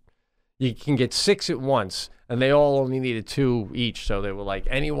needed. You can get 6 at once, and they all only needed 2 each. So they were like,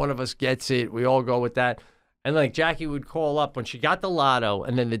 any one of us gets it. We all go with that. And like Jackie would call up when she got the lotto,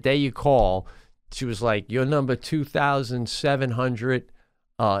 and then the day you call, she was like, "You're number 2,700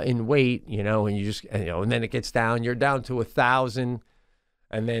 in weight," and you just, and then it gets down. You're down to 1,000,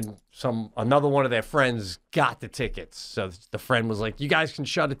 and then another one of their friends got the tickets. So the friend was like, "You guys can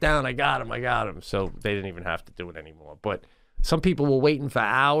shut it down. I got him." So they didn't even have to do it anymore. But some people were waiting for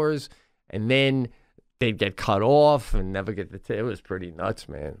hours, and then they'd get cut off and never get the ticket. It was pretty nuts,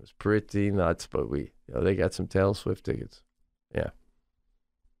 man. It was pretty nuts. But they got some Taylor Swift tickets. Yeah.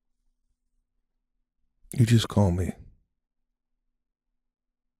 You just call me.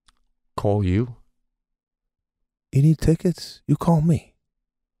 Call you? You need tickets? You call me.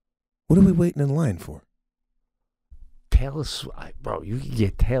 What are we waiting in line for? Taylor Swift, bro. You can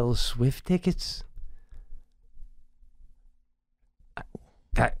get Taylor Swift tickets.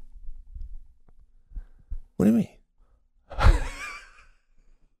 What do you mean?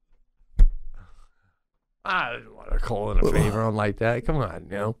 I don't want to call in a favor on like that. Come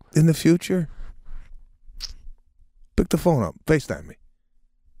on, In the future, pick the phone up. FaceTime me.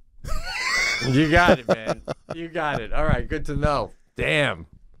 You got it, man. You got it. All right, good to know. Damn.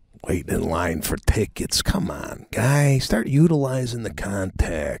 Waiting in line for tickets. Come on, guy. Start utilizing the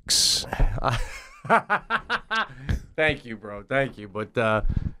contacts. Thank you, bro. Thank you. But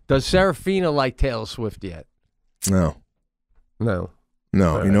does Serafina like Taylor Swift yet? No. Right.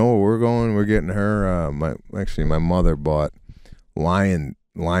 You know where we're going? We're getting her. My mother bought Lion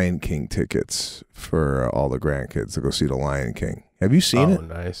King tickets for all the grandkids to go see the Lion King. Have you seen it? Oh,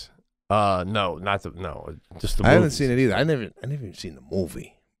 nice. No, just the movie. I haven't seen it either. I never even seen the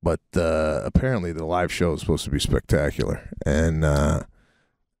movie. but apparently the live show is supposed to be spectacular, and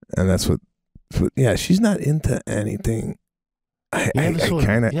that's what. Yeah, she's not into anything. You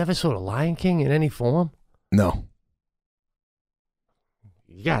ever saw The Lion King in any form? No.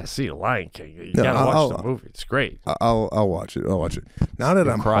 You gotta see The Lion King. You gotta watch the movie. It's great. I'll watch it. Now that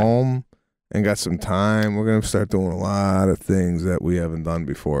I'm home and got some time, we're gonna start doing a lot of things that we haven't done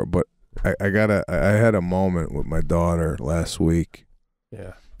before. But I had a moment with my daughter last week.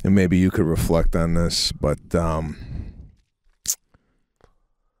 Yeah. And maybe you could reflect on this, but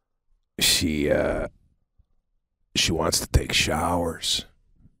she wants to take showers.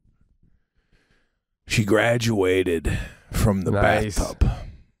 She graduated from the bathtub.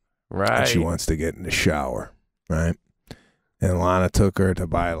 Right. And she wants to get in the shower, right? And Lana took her to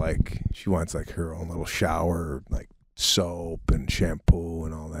buy, she wants, her own little shower, soap and shampoo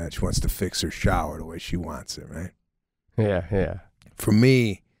and all that. She wants to fix her shower the way she wants it, right? Yeah, yeah. For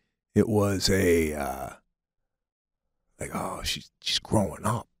me, it was she's growing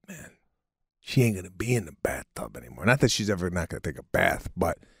up, man. She ain't going to be in the bathtub anymore. Not that she's ever not going to take a bath,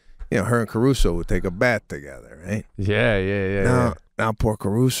 but, her and Caruso would take a bath together, right? Yeah. Now poor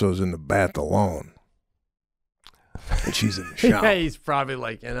Caruso's in the bath alone. And she's in the shower. Yeah, he's probably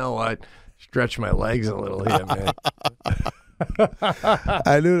like, you know what? Stretch my legs a little here, man.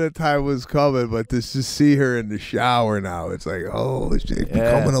 I knew that time was coming, but to just see her in the shower now, it's like, she's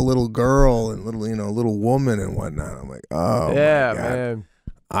becoming a little girl and little woman and whatnot. I'm like, oh, yeah, my God. Man.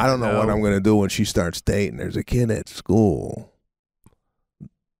 I don't know what I'm going to do when she starts dating. There's a kid at school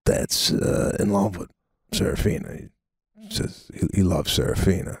that's in love with Serafina. He says he loves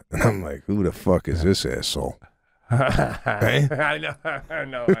Serafina. And I'm like, who the fuck is this asshole? Right? I know. I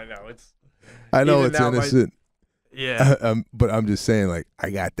know it's innocent. Yeah. But I'm just saying, I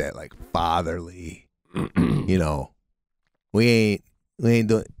got that, fatherly, we ain't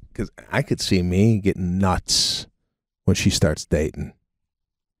doing, because I could see me getting nuts when she starts dating.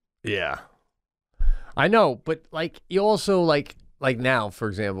 Yeah. I know, but, you also, now, for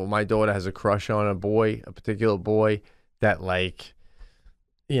example, my daughter has a crush on a particular boy that,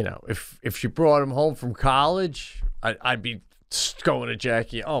 if she brought him home from college, I'd be going to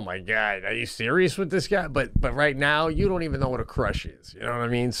Jackie, oh my God, are you serious with this guy? But right now, you don't even know what a crush is. You know what I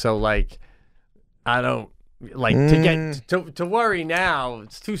mean? So I don't to get to worry now.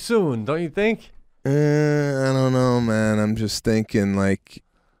 It's too soon, don't you think? I don't know, man. I'm just thinking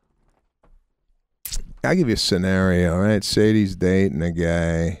I'll give you a scenario, right? Sadie's dating a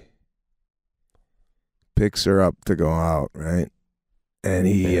guy, picks her up to go out, right? And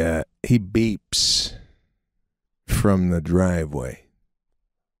he beeps from the driveway.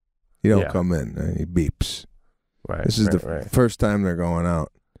 He don't come in. Right? He beeps. Right. This is the first time they're going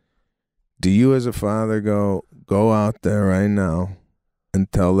out. Do you as a father go out there right now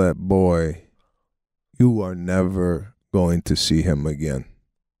and tell that boy you are never going to see him again?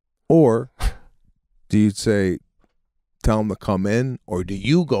 Or do you tell him to come in? Or do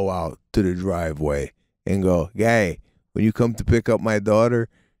you go out to the driveway and go, "Hey, when you come to pick up my daughter,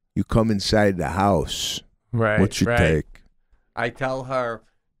 you come inside the house." Right. What's your take? I tell her,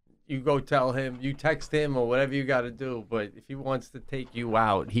 you go tell him, you text him or whatever you got to do. But if he wants to take you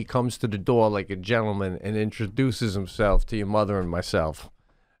out, he comes to the door like a gentleman and introduces himself to your mother and myself.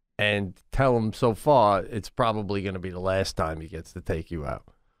 And tell him so far, it's probably going to be the last time he gets to take you out.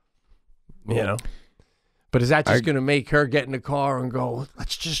 You know? But is that just going to make her get in the car and go,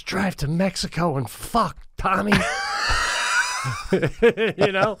 let's just drive to Mexico and fuck Tommy?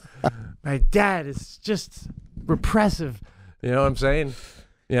 My dad is just repressive. You know what I'm saying?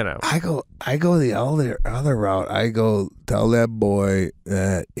 I go the other route. I go tell that boy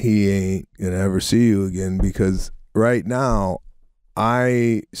that he ain't gonna ever see you again, because right now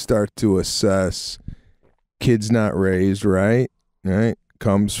I start to assess kids not raised right,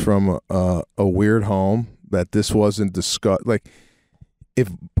 comes from a weird home, that this wasn't discussed. If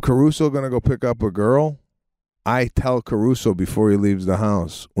Caruso gonna go pick up a girl, I tell Caruso before he leaves the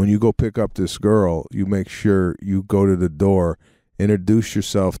house, when you go pick up this girl, you make sure you go to the door, introduce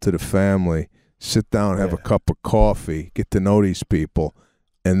yourself to the family, sit down, have a cup of coffee, get to know these people,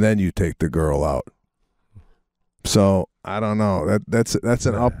 and then you take the girl out. So I don't know. That's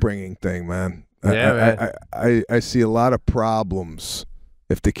an upbringing thing, man. Yeah, man. I see a lot of problems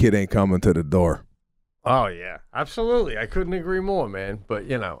if the kid ain't coming to the door. Oh yeah, absolutely. I couldn't agree more, man. But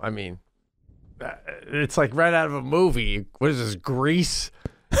it's like right out of a movie. What is this, Grease?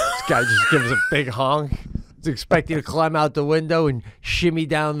 This guy just gives a big honk. He's expecting to climb out the window and shimmy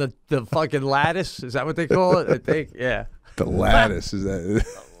down the fucking lattice. Is that what they call it? I think, yeah. The lattice, is that?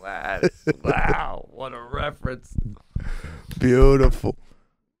 The lattice. Wow, what a reference. Beautiful.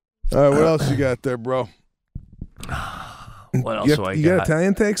 All right, what else you got there, bro? What else do I got? You got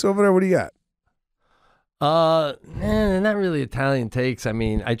Italian takes over there? What do you got? Not really Italian takes. I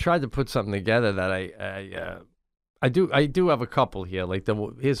mean, I tried to put something together that I do have a couple here. Like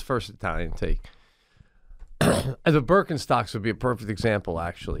his first Italian take. The Birkenstocks would be a perfect example,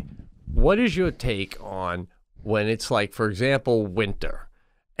 actually. What is your take on when it's like, for example, winter,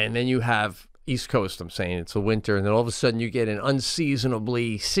 and then you have East Coast, I'm saying it's a winter, and then all of a sudden you get an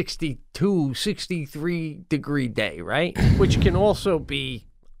unseasonably 62, 63 degree day, right? Which can also be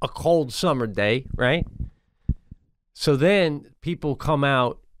a cold summer day, right? So then people come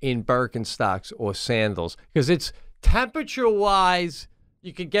out in Birkenstocks or sandals because it's temperature-wise,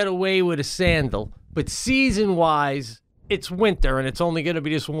 you could get away with a sandal, but season-wise, it's winter and it's only going to be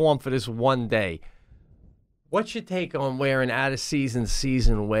this warm for this one day. What's your take on wearing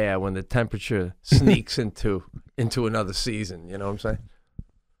out-of-season wear when the temperature sneaks into another season? You know what I'm saying?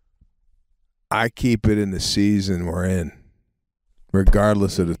 I keep it in the season we're in,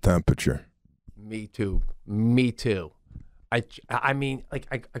 regardless of the temperature. Me too. I mean, like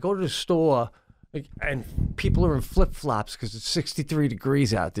I go to the store, and people are in flip-flops because it's 63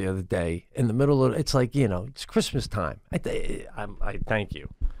 degrees out the other day in the middle of it's like, it's Christmas time. I thank you.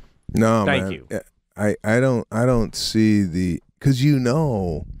 No, thank man. you. I don't see because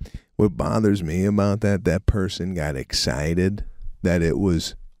what bothers me about that person got excited that it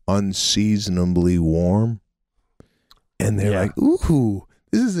was unseasonably warm, and they're like, ooh,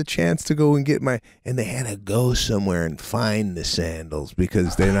 this is a chance to go and get and they had to go somewhere and find the sandals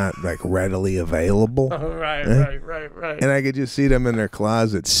because they're not like readily available. Right. And I could just see them in their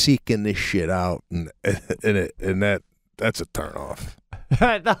closet seeking this shit out, and that's a turnoff.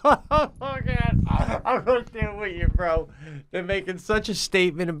 Oh, God. I'm right there with you, bro. They're making such a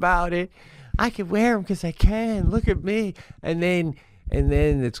statement about it. I can wear them because I can. Look at me. And then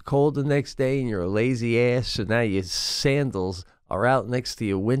it's cold the next day and you're a lazy ass. So now your sandals are out next to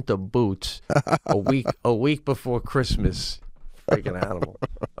your winter boots a week before Christmas. Freaking animal.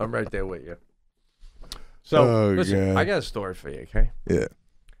 I'm right there with you. So, listen, God. I got a story for you, okay? Yeah.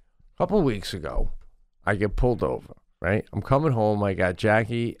 A couple of weeks ago, I get pulled over. Right, I'm coming home. I got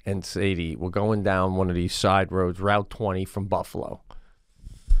Jackie and Sadie. We're going down one of these side roads, Route 20 from Buffalo.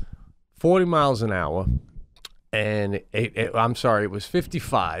 40 miles an hour, and I'm sorry, it was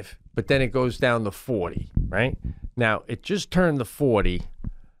 55, but then it goes down to 40, right? Now, it just turned to 40,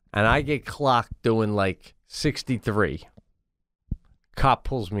 and I get clocked doing like 63. Cop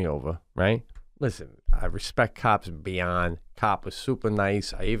pulls me over, right? Listen, I respect cops beyond. Cop was super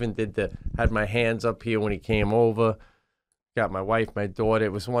nice. I even had my hands up here when he came over. Got my wife, my daughter.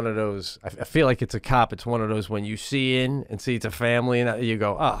 It was one of those, I feel like it's a cop. It's one of those when you see it's a family, and you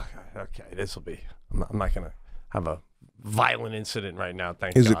go, oh, okay, this will be, I'm not going to have a violent incident right now,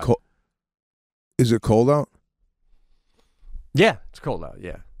 thank God. Is it cold out? Yeah, it's cold out,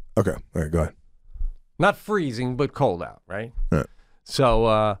 yeah. Okay, all right, go ahead. Not freezing, but cold out, right? Yeah.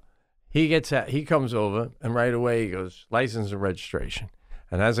 So he comes over, and right away he goes, license and registration.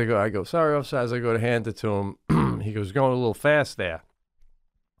 And as I go, sorry, officer, as I go to hand it to him, he goes, going a little fast there.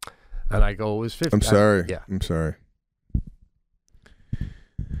 And I go, it was 50. I'm sorry. Yeah. I'm sorry.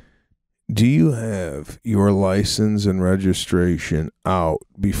 Do you have your license and registration out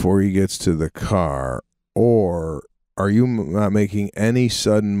before he gets to the car, or are you not making any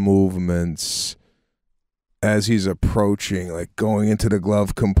sudden movements as he's approaching, like going into the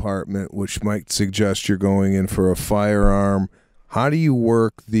glove compartment, which might suggest you're going in for a firearm? How do you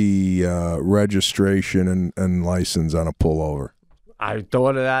work the registration and license on a pullover? I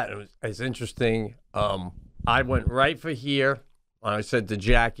thought of that. It's interesting. I went right for here. I said to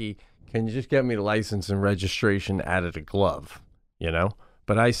Jackie, can you just get me the license and registration out of the glove,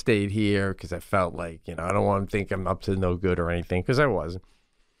 But I stayed here because I felt like, I don't want him to think I'm up to no good or anything, because I wasn't.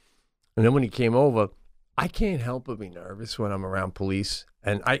 And then when he came over, I can't help but be nervous when I'm around police.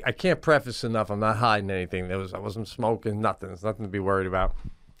 And I can't preface enough, I'm not hiding anything. I wasn't smoking, nothing. There's nothing to be worried about.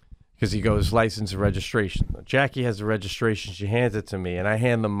 Because he goes, license and registration. Jackie has the registration. She hands it to me, and I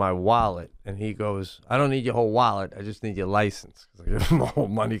hand him my wallet. And he goes, I don't need your whole wallet. I just need your license. I give him a whole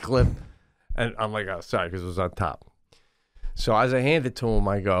money clip. And I'm like, oh, sorry, because it was on top. So as I hand it to him,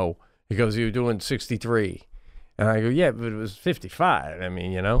 he goes, you were doing 63. And I go, yeah, but it was 55. I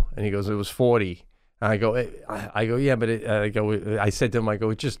mean, And he goes, it was 40. And I go, yeah, but I said to him,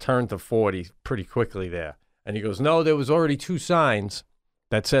 it just turned to 40 pretty quickly there. And he goes, no, there was already 2 signs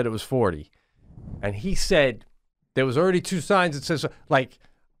that said it was 40. And he said, there was already 2 signs that says,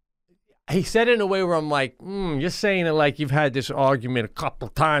 he said it in a way where I'm like, you're saying it like you've had this argument a couple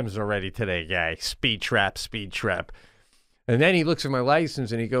times already today, guy. Speed trap. And then he looks at my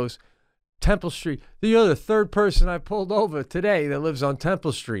license and he goes, Temple Street, you're the third person I pulled over today that lives on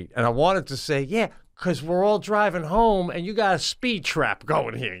Temple Street. And I wanted to say, yeah, because we're all driving home and you got a speed trap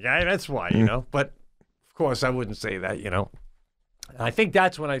going here, guy. That's why, you know. But, of course, I wouldn't say that, you know. And I think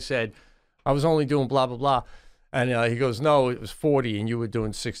that's when I said I was only doing blah, blah, blah. And he goes, no, it was 40 and you were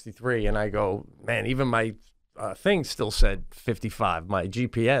doing 63. And I go, man, even my thing still said 55. My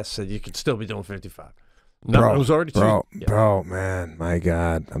GPS said you could still be doing 55. No, bro, it was already bro, man, my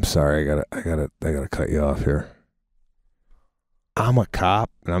God, I'm sorry, I gotta cut you off here. I'm a cop,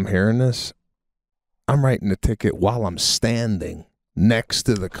 and I'm hearing this. I'm writing the ticket while I'm standing next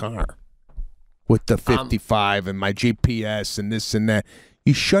to the car with the 55 and my GPS and this and that.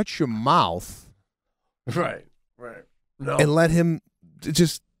 You shut your mouth, right, no, and let him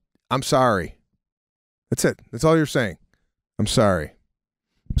just. I'm sorry. That's it. That's all you're saying. I'm sorry.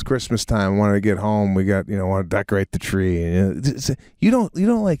 It's Christmas time. I wanted to get home. We got, want to decorate the tree. You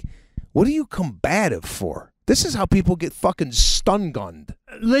don't like, what are you combative for? This is how people get fucking stun gunned.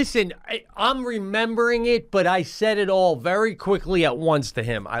 Listen, I'm remembering it, but I said it all very quickly at once to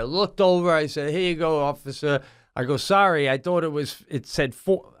him. I looked over. I said, here you go, officer. I go, sorry. I thought it said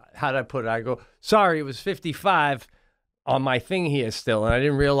 4. How'd I put it? I go, sorry, it was 55 on my thing here still. And I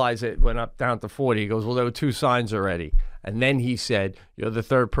didn't realize it went up down to 40. He goes, well, there were 2 signs already. And then he said, you're the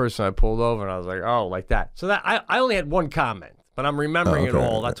third person I pulled over. And I was like, oh, like that. So that I only had one comment, but I'm remembering it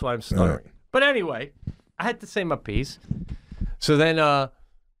all. That's why I'm stuttering. Right. But anyway, I had to say my piece. So then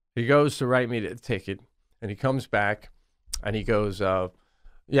he goes to write me the ticket, and he comes back, and he goes,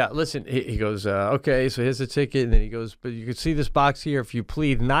 yeah, listen, he goes, okay, so here's the ticket. And then he goes, but you can see this box here. If you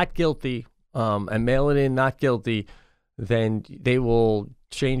plead not guilty and mail it in not guilty, then they will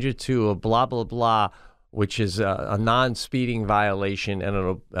change it to a blah, blah, blah, which is a non-speeding violation, and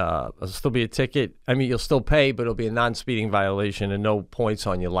it'll still be a ticket. I mean, you'll still pay, but it'll be a non-speeding violation and no points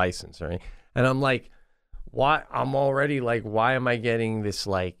on your license, right? And I'm like, why? I'm already like, why am I getting this,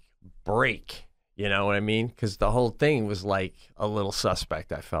 like, break? You know what I mean? Because the whole thing was, like, a little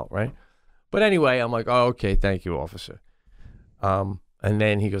suspect, I felt, right? But anyway, I'm like, oh, okay, thank you, officer. And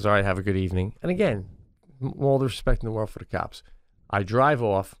then he goes, all right, have a good evening. And again, all the respect in the world for the cops. I drive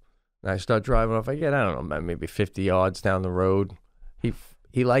off. And I start driving off. I get, I don't know, maybe 50 yards down the road.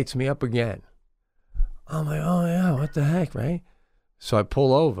 He lights me up again. I'm like, oh, yeah, what the heck, right? So I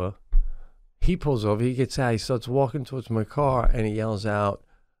pull over. He pulls over. He gets out. He starts walking towards my car, and he yells out,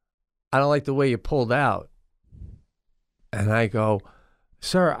 I don't like the way you pulled out. And I go,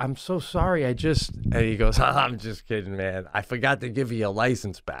 sir, I'm so sorry. And he goes, I'm just kidding, man. I forgot to give you your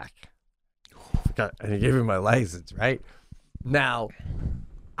license back. And he gave me my license, right? Now,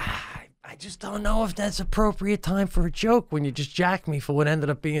 I just don't know if that's appropriate time for a joke when you just jacked me for what ended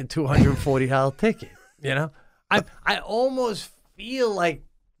up being a $240 ticket. You know, I almost feel like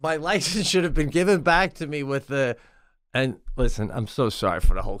my license should have been given back to me with the. And listen, I'm so sorry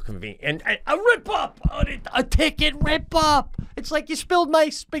for the whole convenience. And a rip up, a ticket rip up. It's like you spilled my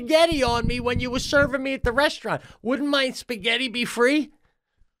spaghetti on me when you were serving me at the restaurant. Wouldn't my spaghetti be free?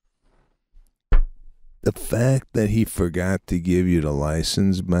 The fact that he forgot to give you the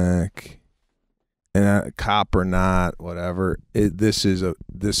license back. And a cop or not, whatever. This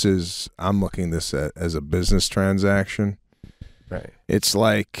is. I'm looking this as a business transaction. Right. It's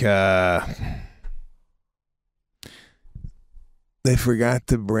like they forgot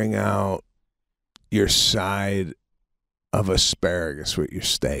to bring out your side of asparagus with your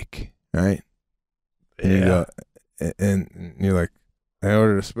steak, right? And you go, and you're like, I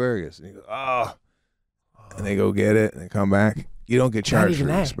ordered asparagus, and you go, oh, and they go get it, and they come back. You don't get charged for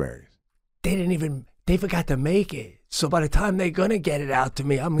the asparagus. They forgot to make it. So by the time they're going to get it out to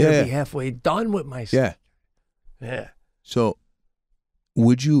me, I'm going to be halfway done with my stuff. Yeah. So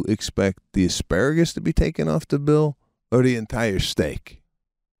would you expect the asparagus to be taken off the bill or the entire steak?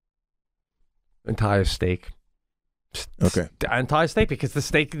 Entire steak. Okay. Entire steak, because the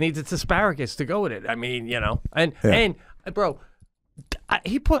steak needs its asparagus to go with it. I mean, and bro, I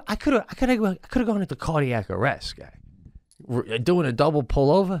could have gone into cardiac arrest, guy. Doing a double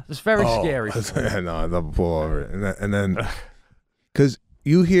pullover. It's very scary. No, a double pullover, and then because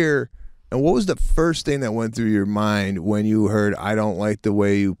you hear, and what was the first thing that went through your mind when you heard, "I don't like the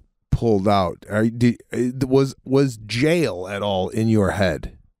way you pulled out"? Was jail at all in your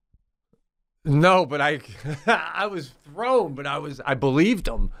head? No, but I was thrown, but I believed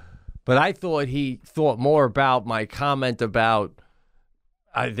him, but I thought he thought more about my comment about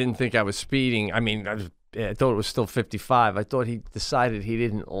I didn't think I was speeding. I mean, I thought it was still 55. I thought he decided he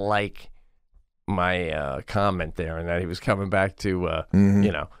didn't like my comment there, and that he was coming back to,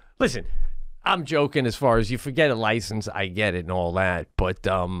 listen, I'm joking as far as you forget a license. I get it and all that. But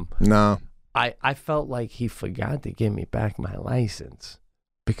no. I felt like he forgot to give me back my license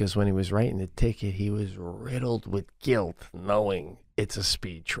because when he was writing the ticket, he was riddled with guilt knowing it's a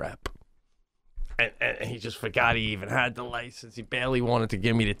speed trap. And he just forgot he even had the license. He barely wanted to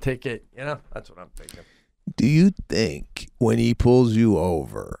give me the ticket. You know, that's what I'm thinking. Do you think when he pulls you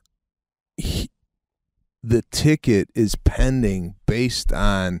over, the ticket is pending based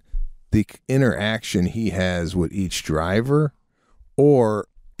on the interaction he has with each driver? Or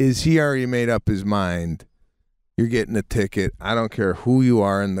is he already made up his mind, you're getting a ticket, I don't care who you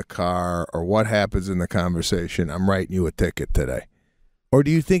are in the car or what happens in the conversation, I'm writing you a ticket today? Or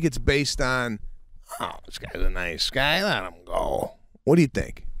do you think it's based on, oh, this guy's a nice guy, let him go? What do you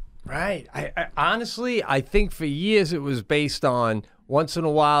think? Right. I honestly, I think for years it was based on once in a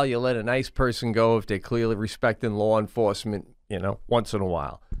while you let a nice person go if they're clearly respecting law enforcement, you know, once in a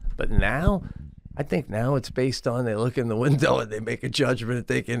while. But now, I think now it's based on they look in the window and they make a judgment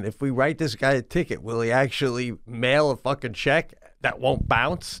thinking, if we write this guy a ticket, will he actually mail a fucking check that won't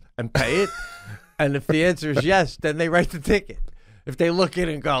bounce and pay it? And if the answer is yes, then they write the ticket. If they look in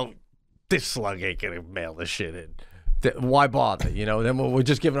and go, this slug ain't going to mail this shit in, why bother? You know, then we're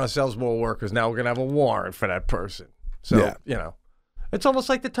just giving ourselves more work because now we're going to have a warrant for that person. So, yeah. You know, it's almost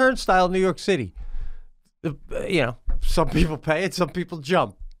like the turnstile in New York City. You know, some people pay it, some people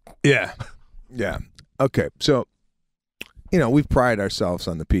jump. Yeah. Yeah. Okay. So, you know, we pride ourselves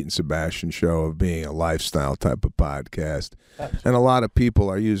on the Pete and Sebastian show of being a lifestyle type of podcast. And a lot of people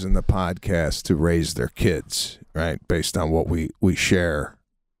are using the podcast to raise their kids, right? Based on what we share,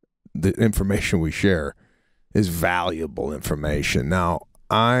 the information we share is valuable information. Now,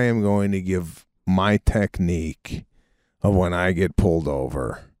 I am going to give my technique of when I get pulled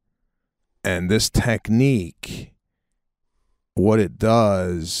over. And this technique, what it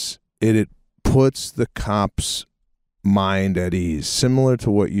does, it puts the cop's mind at ease, similar to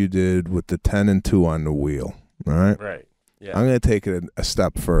what you did with the 10 and 2 on the wheel. All right? Right. Yeah. I'm going to take it a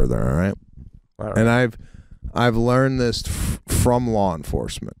step further, all right? All right. And I've learned this from law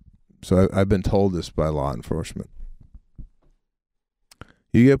enforcement. So I've been told this by law enforcement.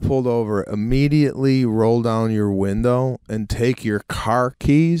 You get pulled over, immediately roll down your window and take your car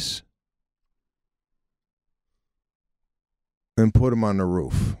keys and put them on the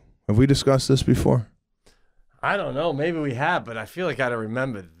roof. Have we discussed this before? I don't know. Maybe we have, but I feel like I don't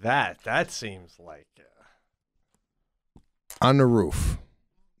remember that. That seems like... On the roof.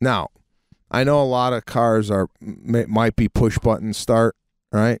 Now, I know a lot of cars might be push-button start,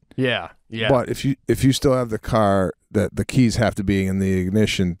 right? Yeah, yeah. But if you still have the car, that the keys have to be in the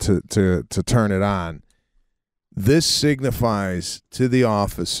ignition to turn it on. This signifies to the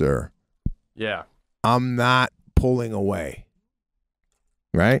officer, yeah, I'm not pulling away.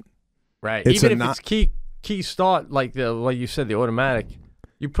 Right? Right. Even if it's key start, like you said, the automatic,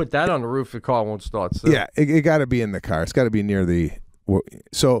 you put that on the roof, the car won't start. So. Yeah, it got to be in the car. It's got to be near the.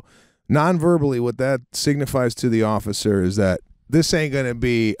 So, non-verbally, what that signifies to the officer is that this ain't going to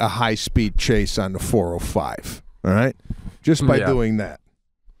be a high-speed chase on the 405. All right? Just by doing that.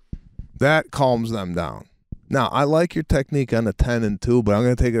 That calms them down. Now, I like your technique on the 10 and 2, but I'm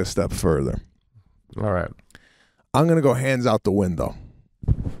going to take it a step further. All right. I'm going to go hands out the window.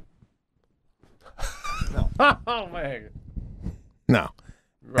 No. Oh, man. No.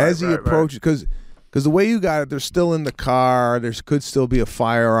 As he approaches, because the way you got it, they're still in the car. There could still be a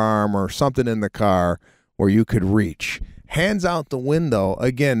firearm or something in the car where you could reach. Hands out the window.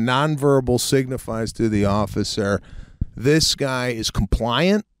 Again, nonverbal signifies to the officer, this guy is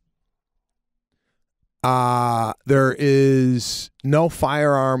compliant. There is no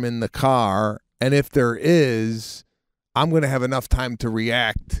firearm in the car. And if there is, I'm going to have enough time to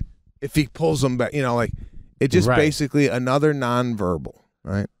react if he pulls them back. You know, like it just basically another nonverbal.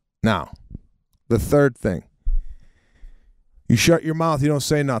 Right? Now, the third thing. You shut your mouth. You don't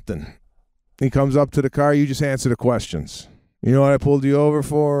say nothing. He comes up to the car. You just answer the questions. You know what I pulled you over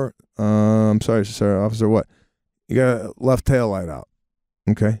for? I'm sorry, sir. Officer, what? You got a left tail light out.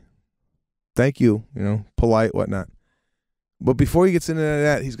 Okay. Thank you. You know, polite, whatnot. But before he gets into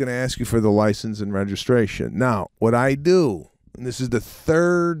that, he's going to ask you for the license and registration. Now, what I do, and this is the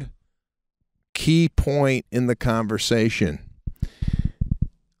third key point in the conversation,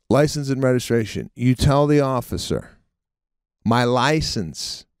 license and registration. You tell the officer, my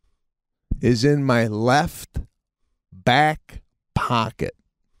license is in my left back pocket.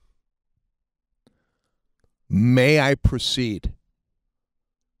 May I proceed?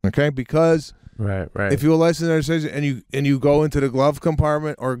 Okay, because right. If you have a license and registration and you go into the glove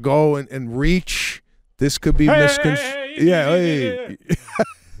compartment or go and reach, this could be misconstrued. Yeah.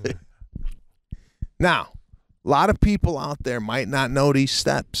 Now, a lot of people out there might not know these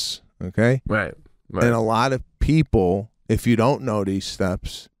steps, okay? Right. And a lot of people, if you don't know these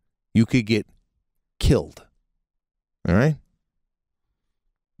steps, you could get killed. All right?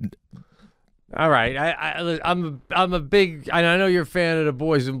 All right, I'm a big. I know you're a fan of the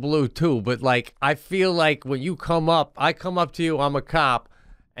Boys in Blue too, but like I feel like when you come up, I come up to you. I'm a cop,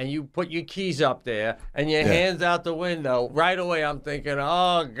 and you put your keys up there and your hands out the window. Right away, I'm thinking,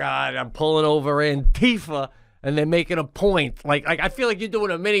 oh God, I'm pulling over Antifa, and they're making a point. Like I feel like you're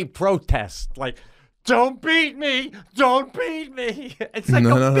doing a mini protest. Like, don't beat me, don't beat me. It's like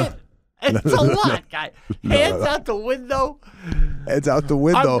a bit. It's a lot, guy. Hands out the window. It's out the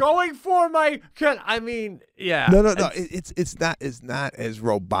window. I'm going for my. I mean, yeah. No. It's not as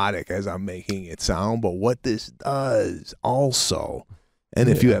robotic as I'm making it sound. But what this does also, and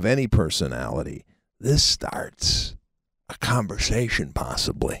if you have any personality, this starts a conversation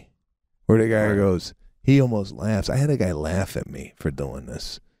possibly, where the guy goes. He almost laughs. I had a guy laugh at me for doing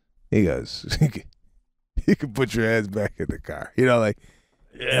this. He goes, "You can put your hands back in the car." You know, like.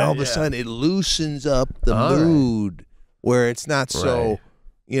 Yeah, and all of a sudden, it loosens up the mood where it's not so,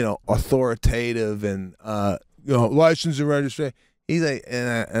 authoritative and license and registration. He's like,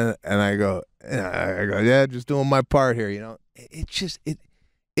 and I go, yeah, just doing my part here. You know,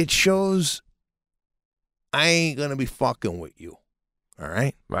 it shows I ain't gonna be fucking with you. All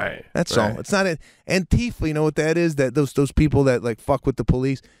right, right. That's all. It's not Antifa. You know what that is? That those people that like fuck with the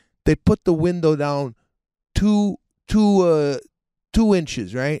police. They put the window down two 2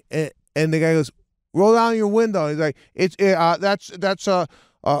 inches, right? And the guy goes, roll down your window. He's like, that's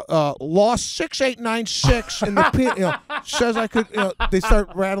law 6896 in the pin, says I could. They start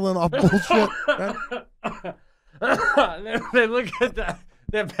rattling off bullshit. Right? They look at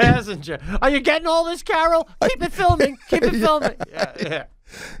their passenger. Are you getting all this, Carol? Keep it filming. Keep it filming. Yeah.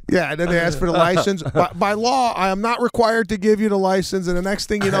 Yeah, and then they ask for the license. By law, I am not required to give you the license. And the next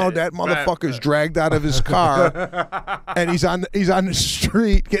thing you know, that motherfucker's dragged out of his car, and he's on the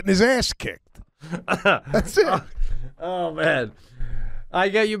street getting his ass kicked. That's it. Oh man,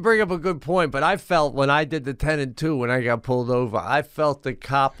 you bring up a good point. But I felt when I did the 10 and 2 when I got pulled over, I felt the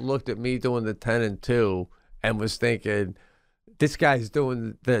cop looked at me doing the 10 and 2 and was thinking, this guy's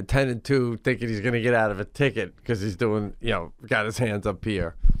doing the 10 and 2 thinking he's going to get out of a ticket because he's doing, got his hands up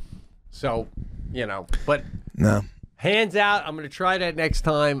here. So, but no. Hands out. I'm going to try that next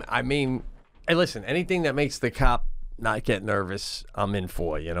time. I mean, hey, listen, anything that makes the cop not get nervous, I'm in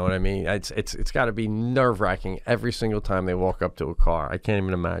for. You know what I mean? It's got to be nerve-wracking every single time they walk up to a car. I can't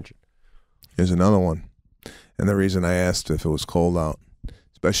even imagine. Here's another one. And the reason I asked if it was cold out,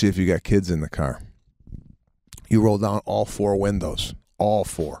 especially if you got kids in the car. You roll down all 4 windows, all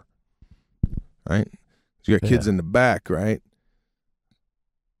 4, right? You got kids in the back, right?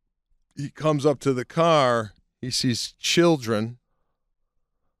 He comes up to the car. He sees children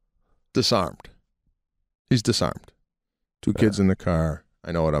disarmed. He's disarmed. 2 kids in the car.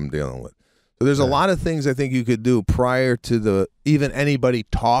 I know what I'm dealing with. So there's a lot of things I think you could do prior to even anybody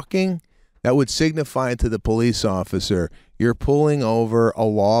talking that would signify to the police officer, you're pulling over a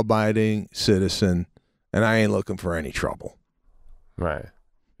law-abiding citizen. And I ain't looking for any trouble. Right.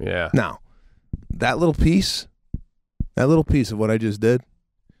 Yeah. Now, that little piece of what I just did,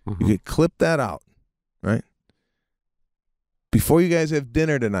 you could clip that out, right? Before you guys have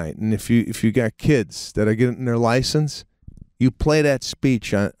dinner tonight, and if you got kids that are getting their license, you play that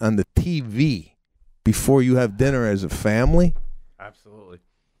speech on the TV before you have dinner as a family. Absolutely.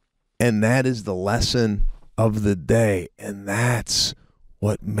 And that is the lesson of the day. And that's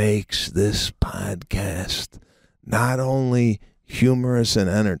what makes this podcast not only humorous and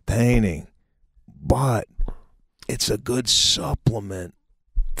entertaining, but it's a good supplement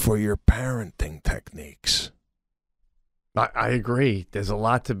for your parenting techniques. I agree. There's a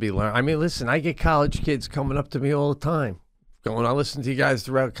lot to be learned. I mean, listen, I get college kids coming up to me all the time. I listen to you guys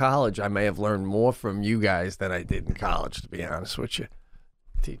throughout college. I may have learned more from you guys than I did in college, to be honest with you.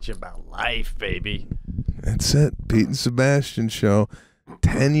 Teach you about life, baby. That's it. Pete and Sebastian show.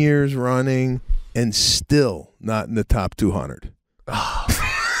 10 years running and still not in the top 200.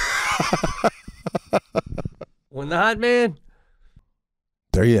 We're not, man.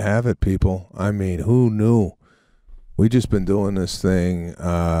 There you have it, people. I mean, who knew? We just been doing this thing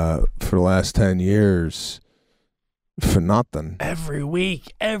for the last 10 years for nothing. Every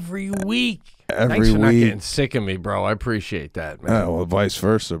week. Thanks for week. not getting sick of me, bro. I appreciate that, man. Well, vice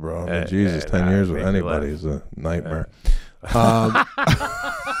versa, bro. I mean, Jesus, 10 years with anybody is a nightmare.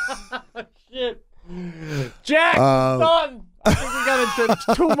 Shit. Jack, done. I think we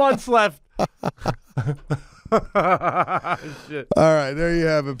got 2 months left. Shit. All right, there you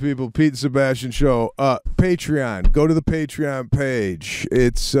have it, people. Pete and Sebastian show. Patreon. Go to the Patreon page.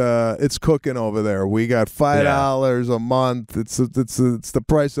 It's cooking over there. We got $5 a month. It's the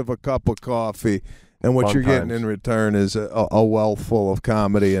price of a cup of coffee, and what you're getting in return is a wealth full of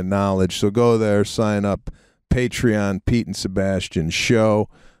comedy and knowledge. So go there, sign up. Patreon, Pete and Sebastian show.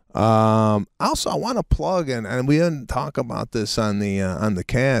 Also, I want to plug, and we didn't talk about this on the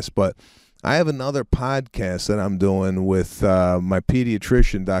cast, but I have another podcast that I'm doing with my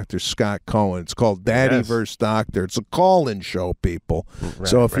pediatrician, Dr. Scott Cohen. It's called Daddy vs. Doctor. It's a call-in show, people. Right,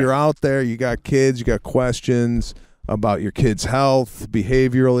 so if you're out there, you got kids, you got questions about your kid's health,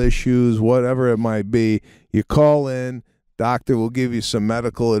 behavioral issues, whatever it might be, you call in. Doctor will give you some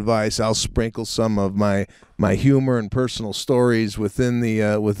medical advice. I'll sprinkle some of my humor and personal stories within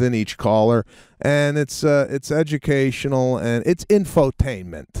each caller, and it's educational and it's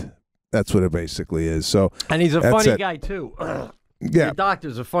infotainment. That's what it basically is. So, and he's a funny guy too. Yeah, the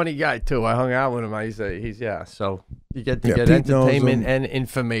doctor's a funny guy too. I hung out with him. He's so you get to get entertainment and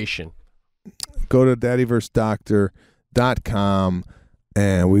information. Go to daddyversedoctor.com.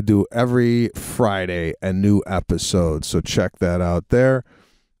 And we do every Friday a new episode. So check that out there.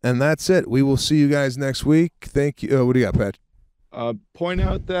 And that's it. We will see you guys next week. Thank you. What do you got, Pat? Point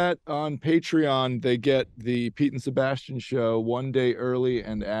out that on Patreon, they get the Pete and Sebastian show 1 day early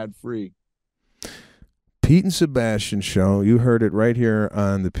and ad-free. Pete and Sebastian show. You heard it right here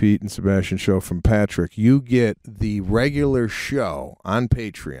on the Pete and Sebastian show from Patrick. You get the regular show on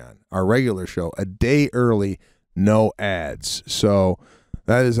Patreon, our regular show, a day early, no ads. So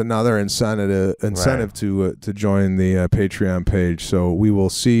that is another incentive to join the Patreon page. So we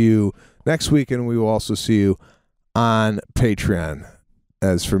will see you next week, and we will also see you on Patreon.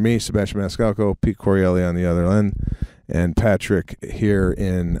 As for me, Sebastian Maniscalco, Pete Correale on the other end, and Patrick here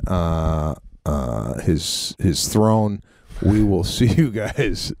in his throne. We will see you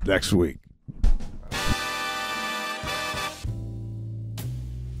guys next week.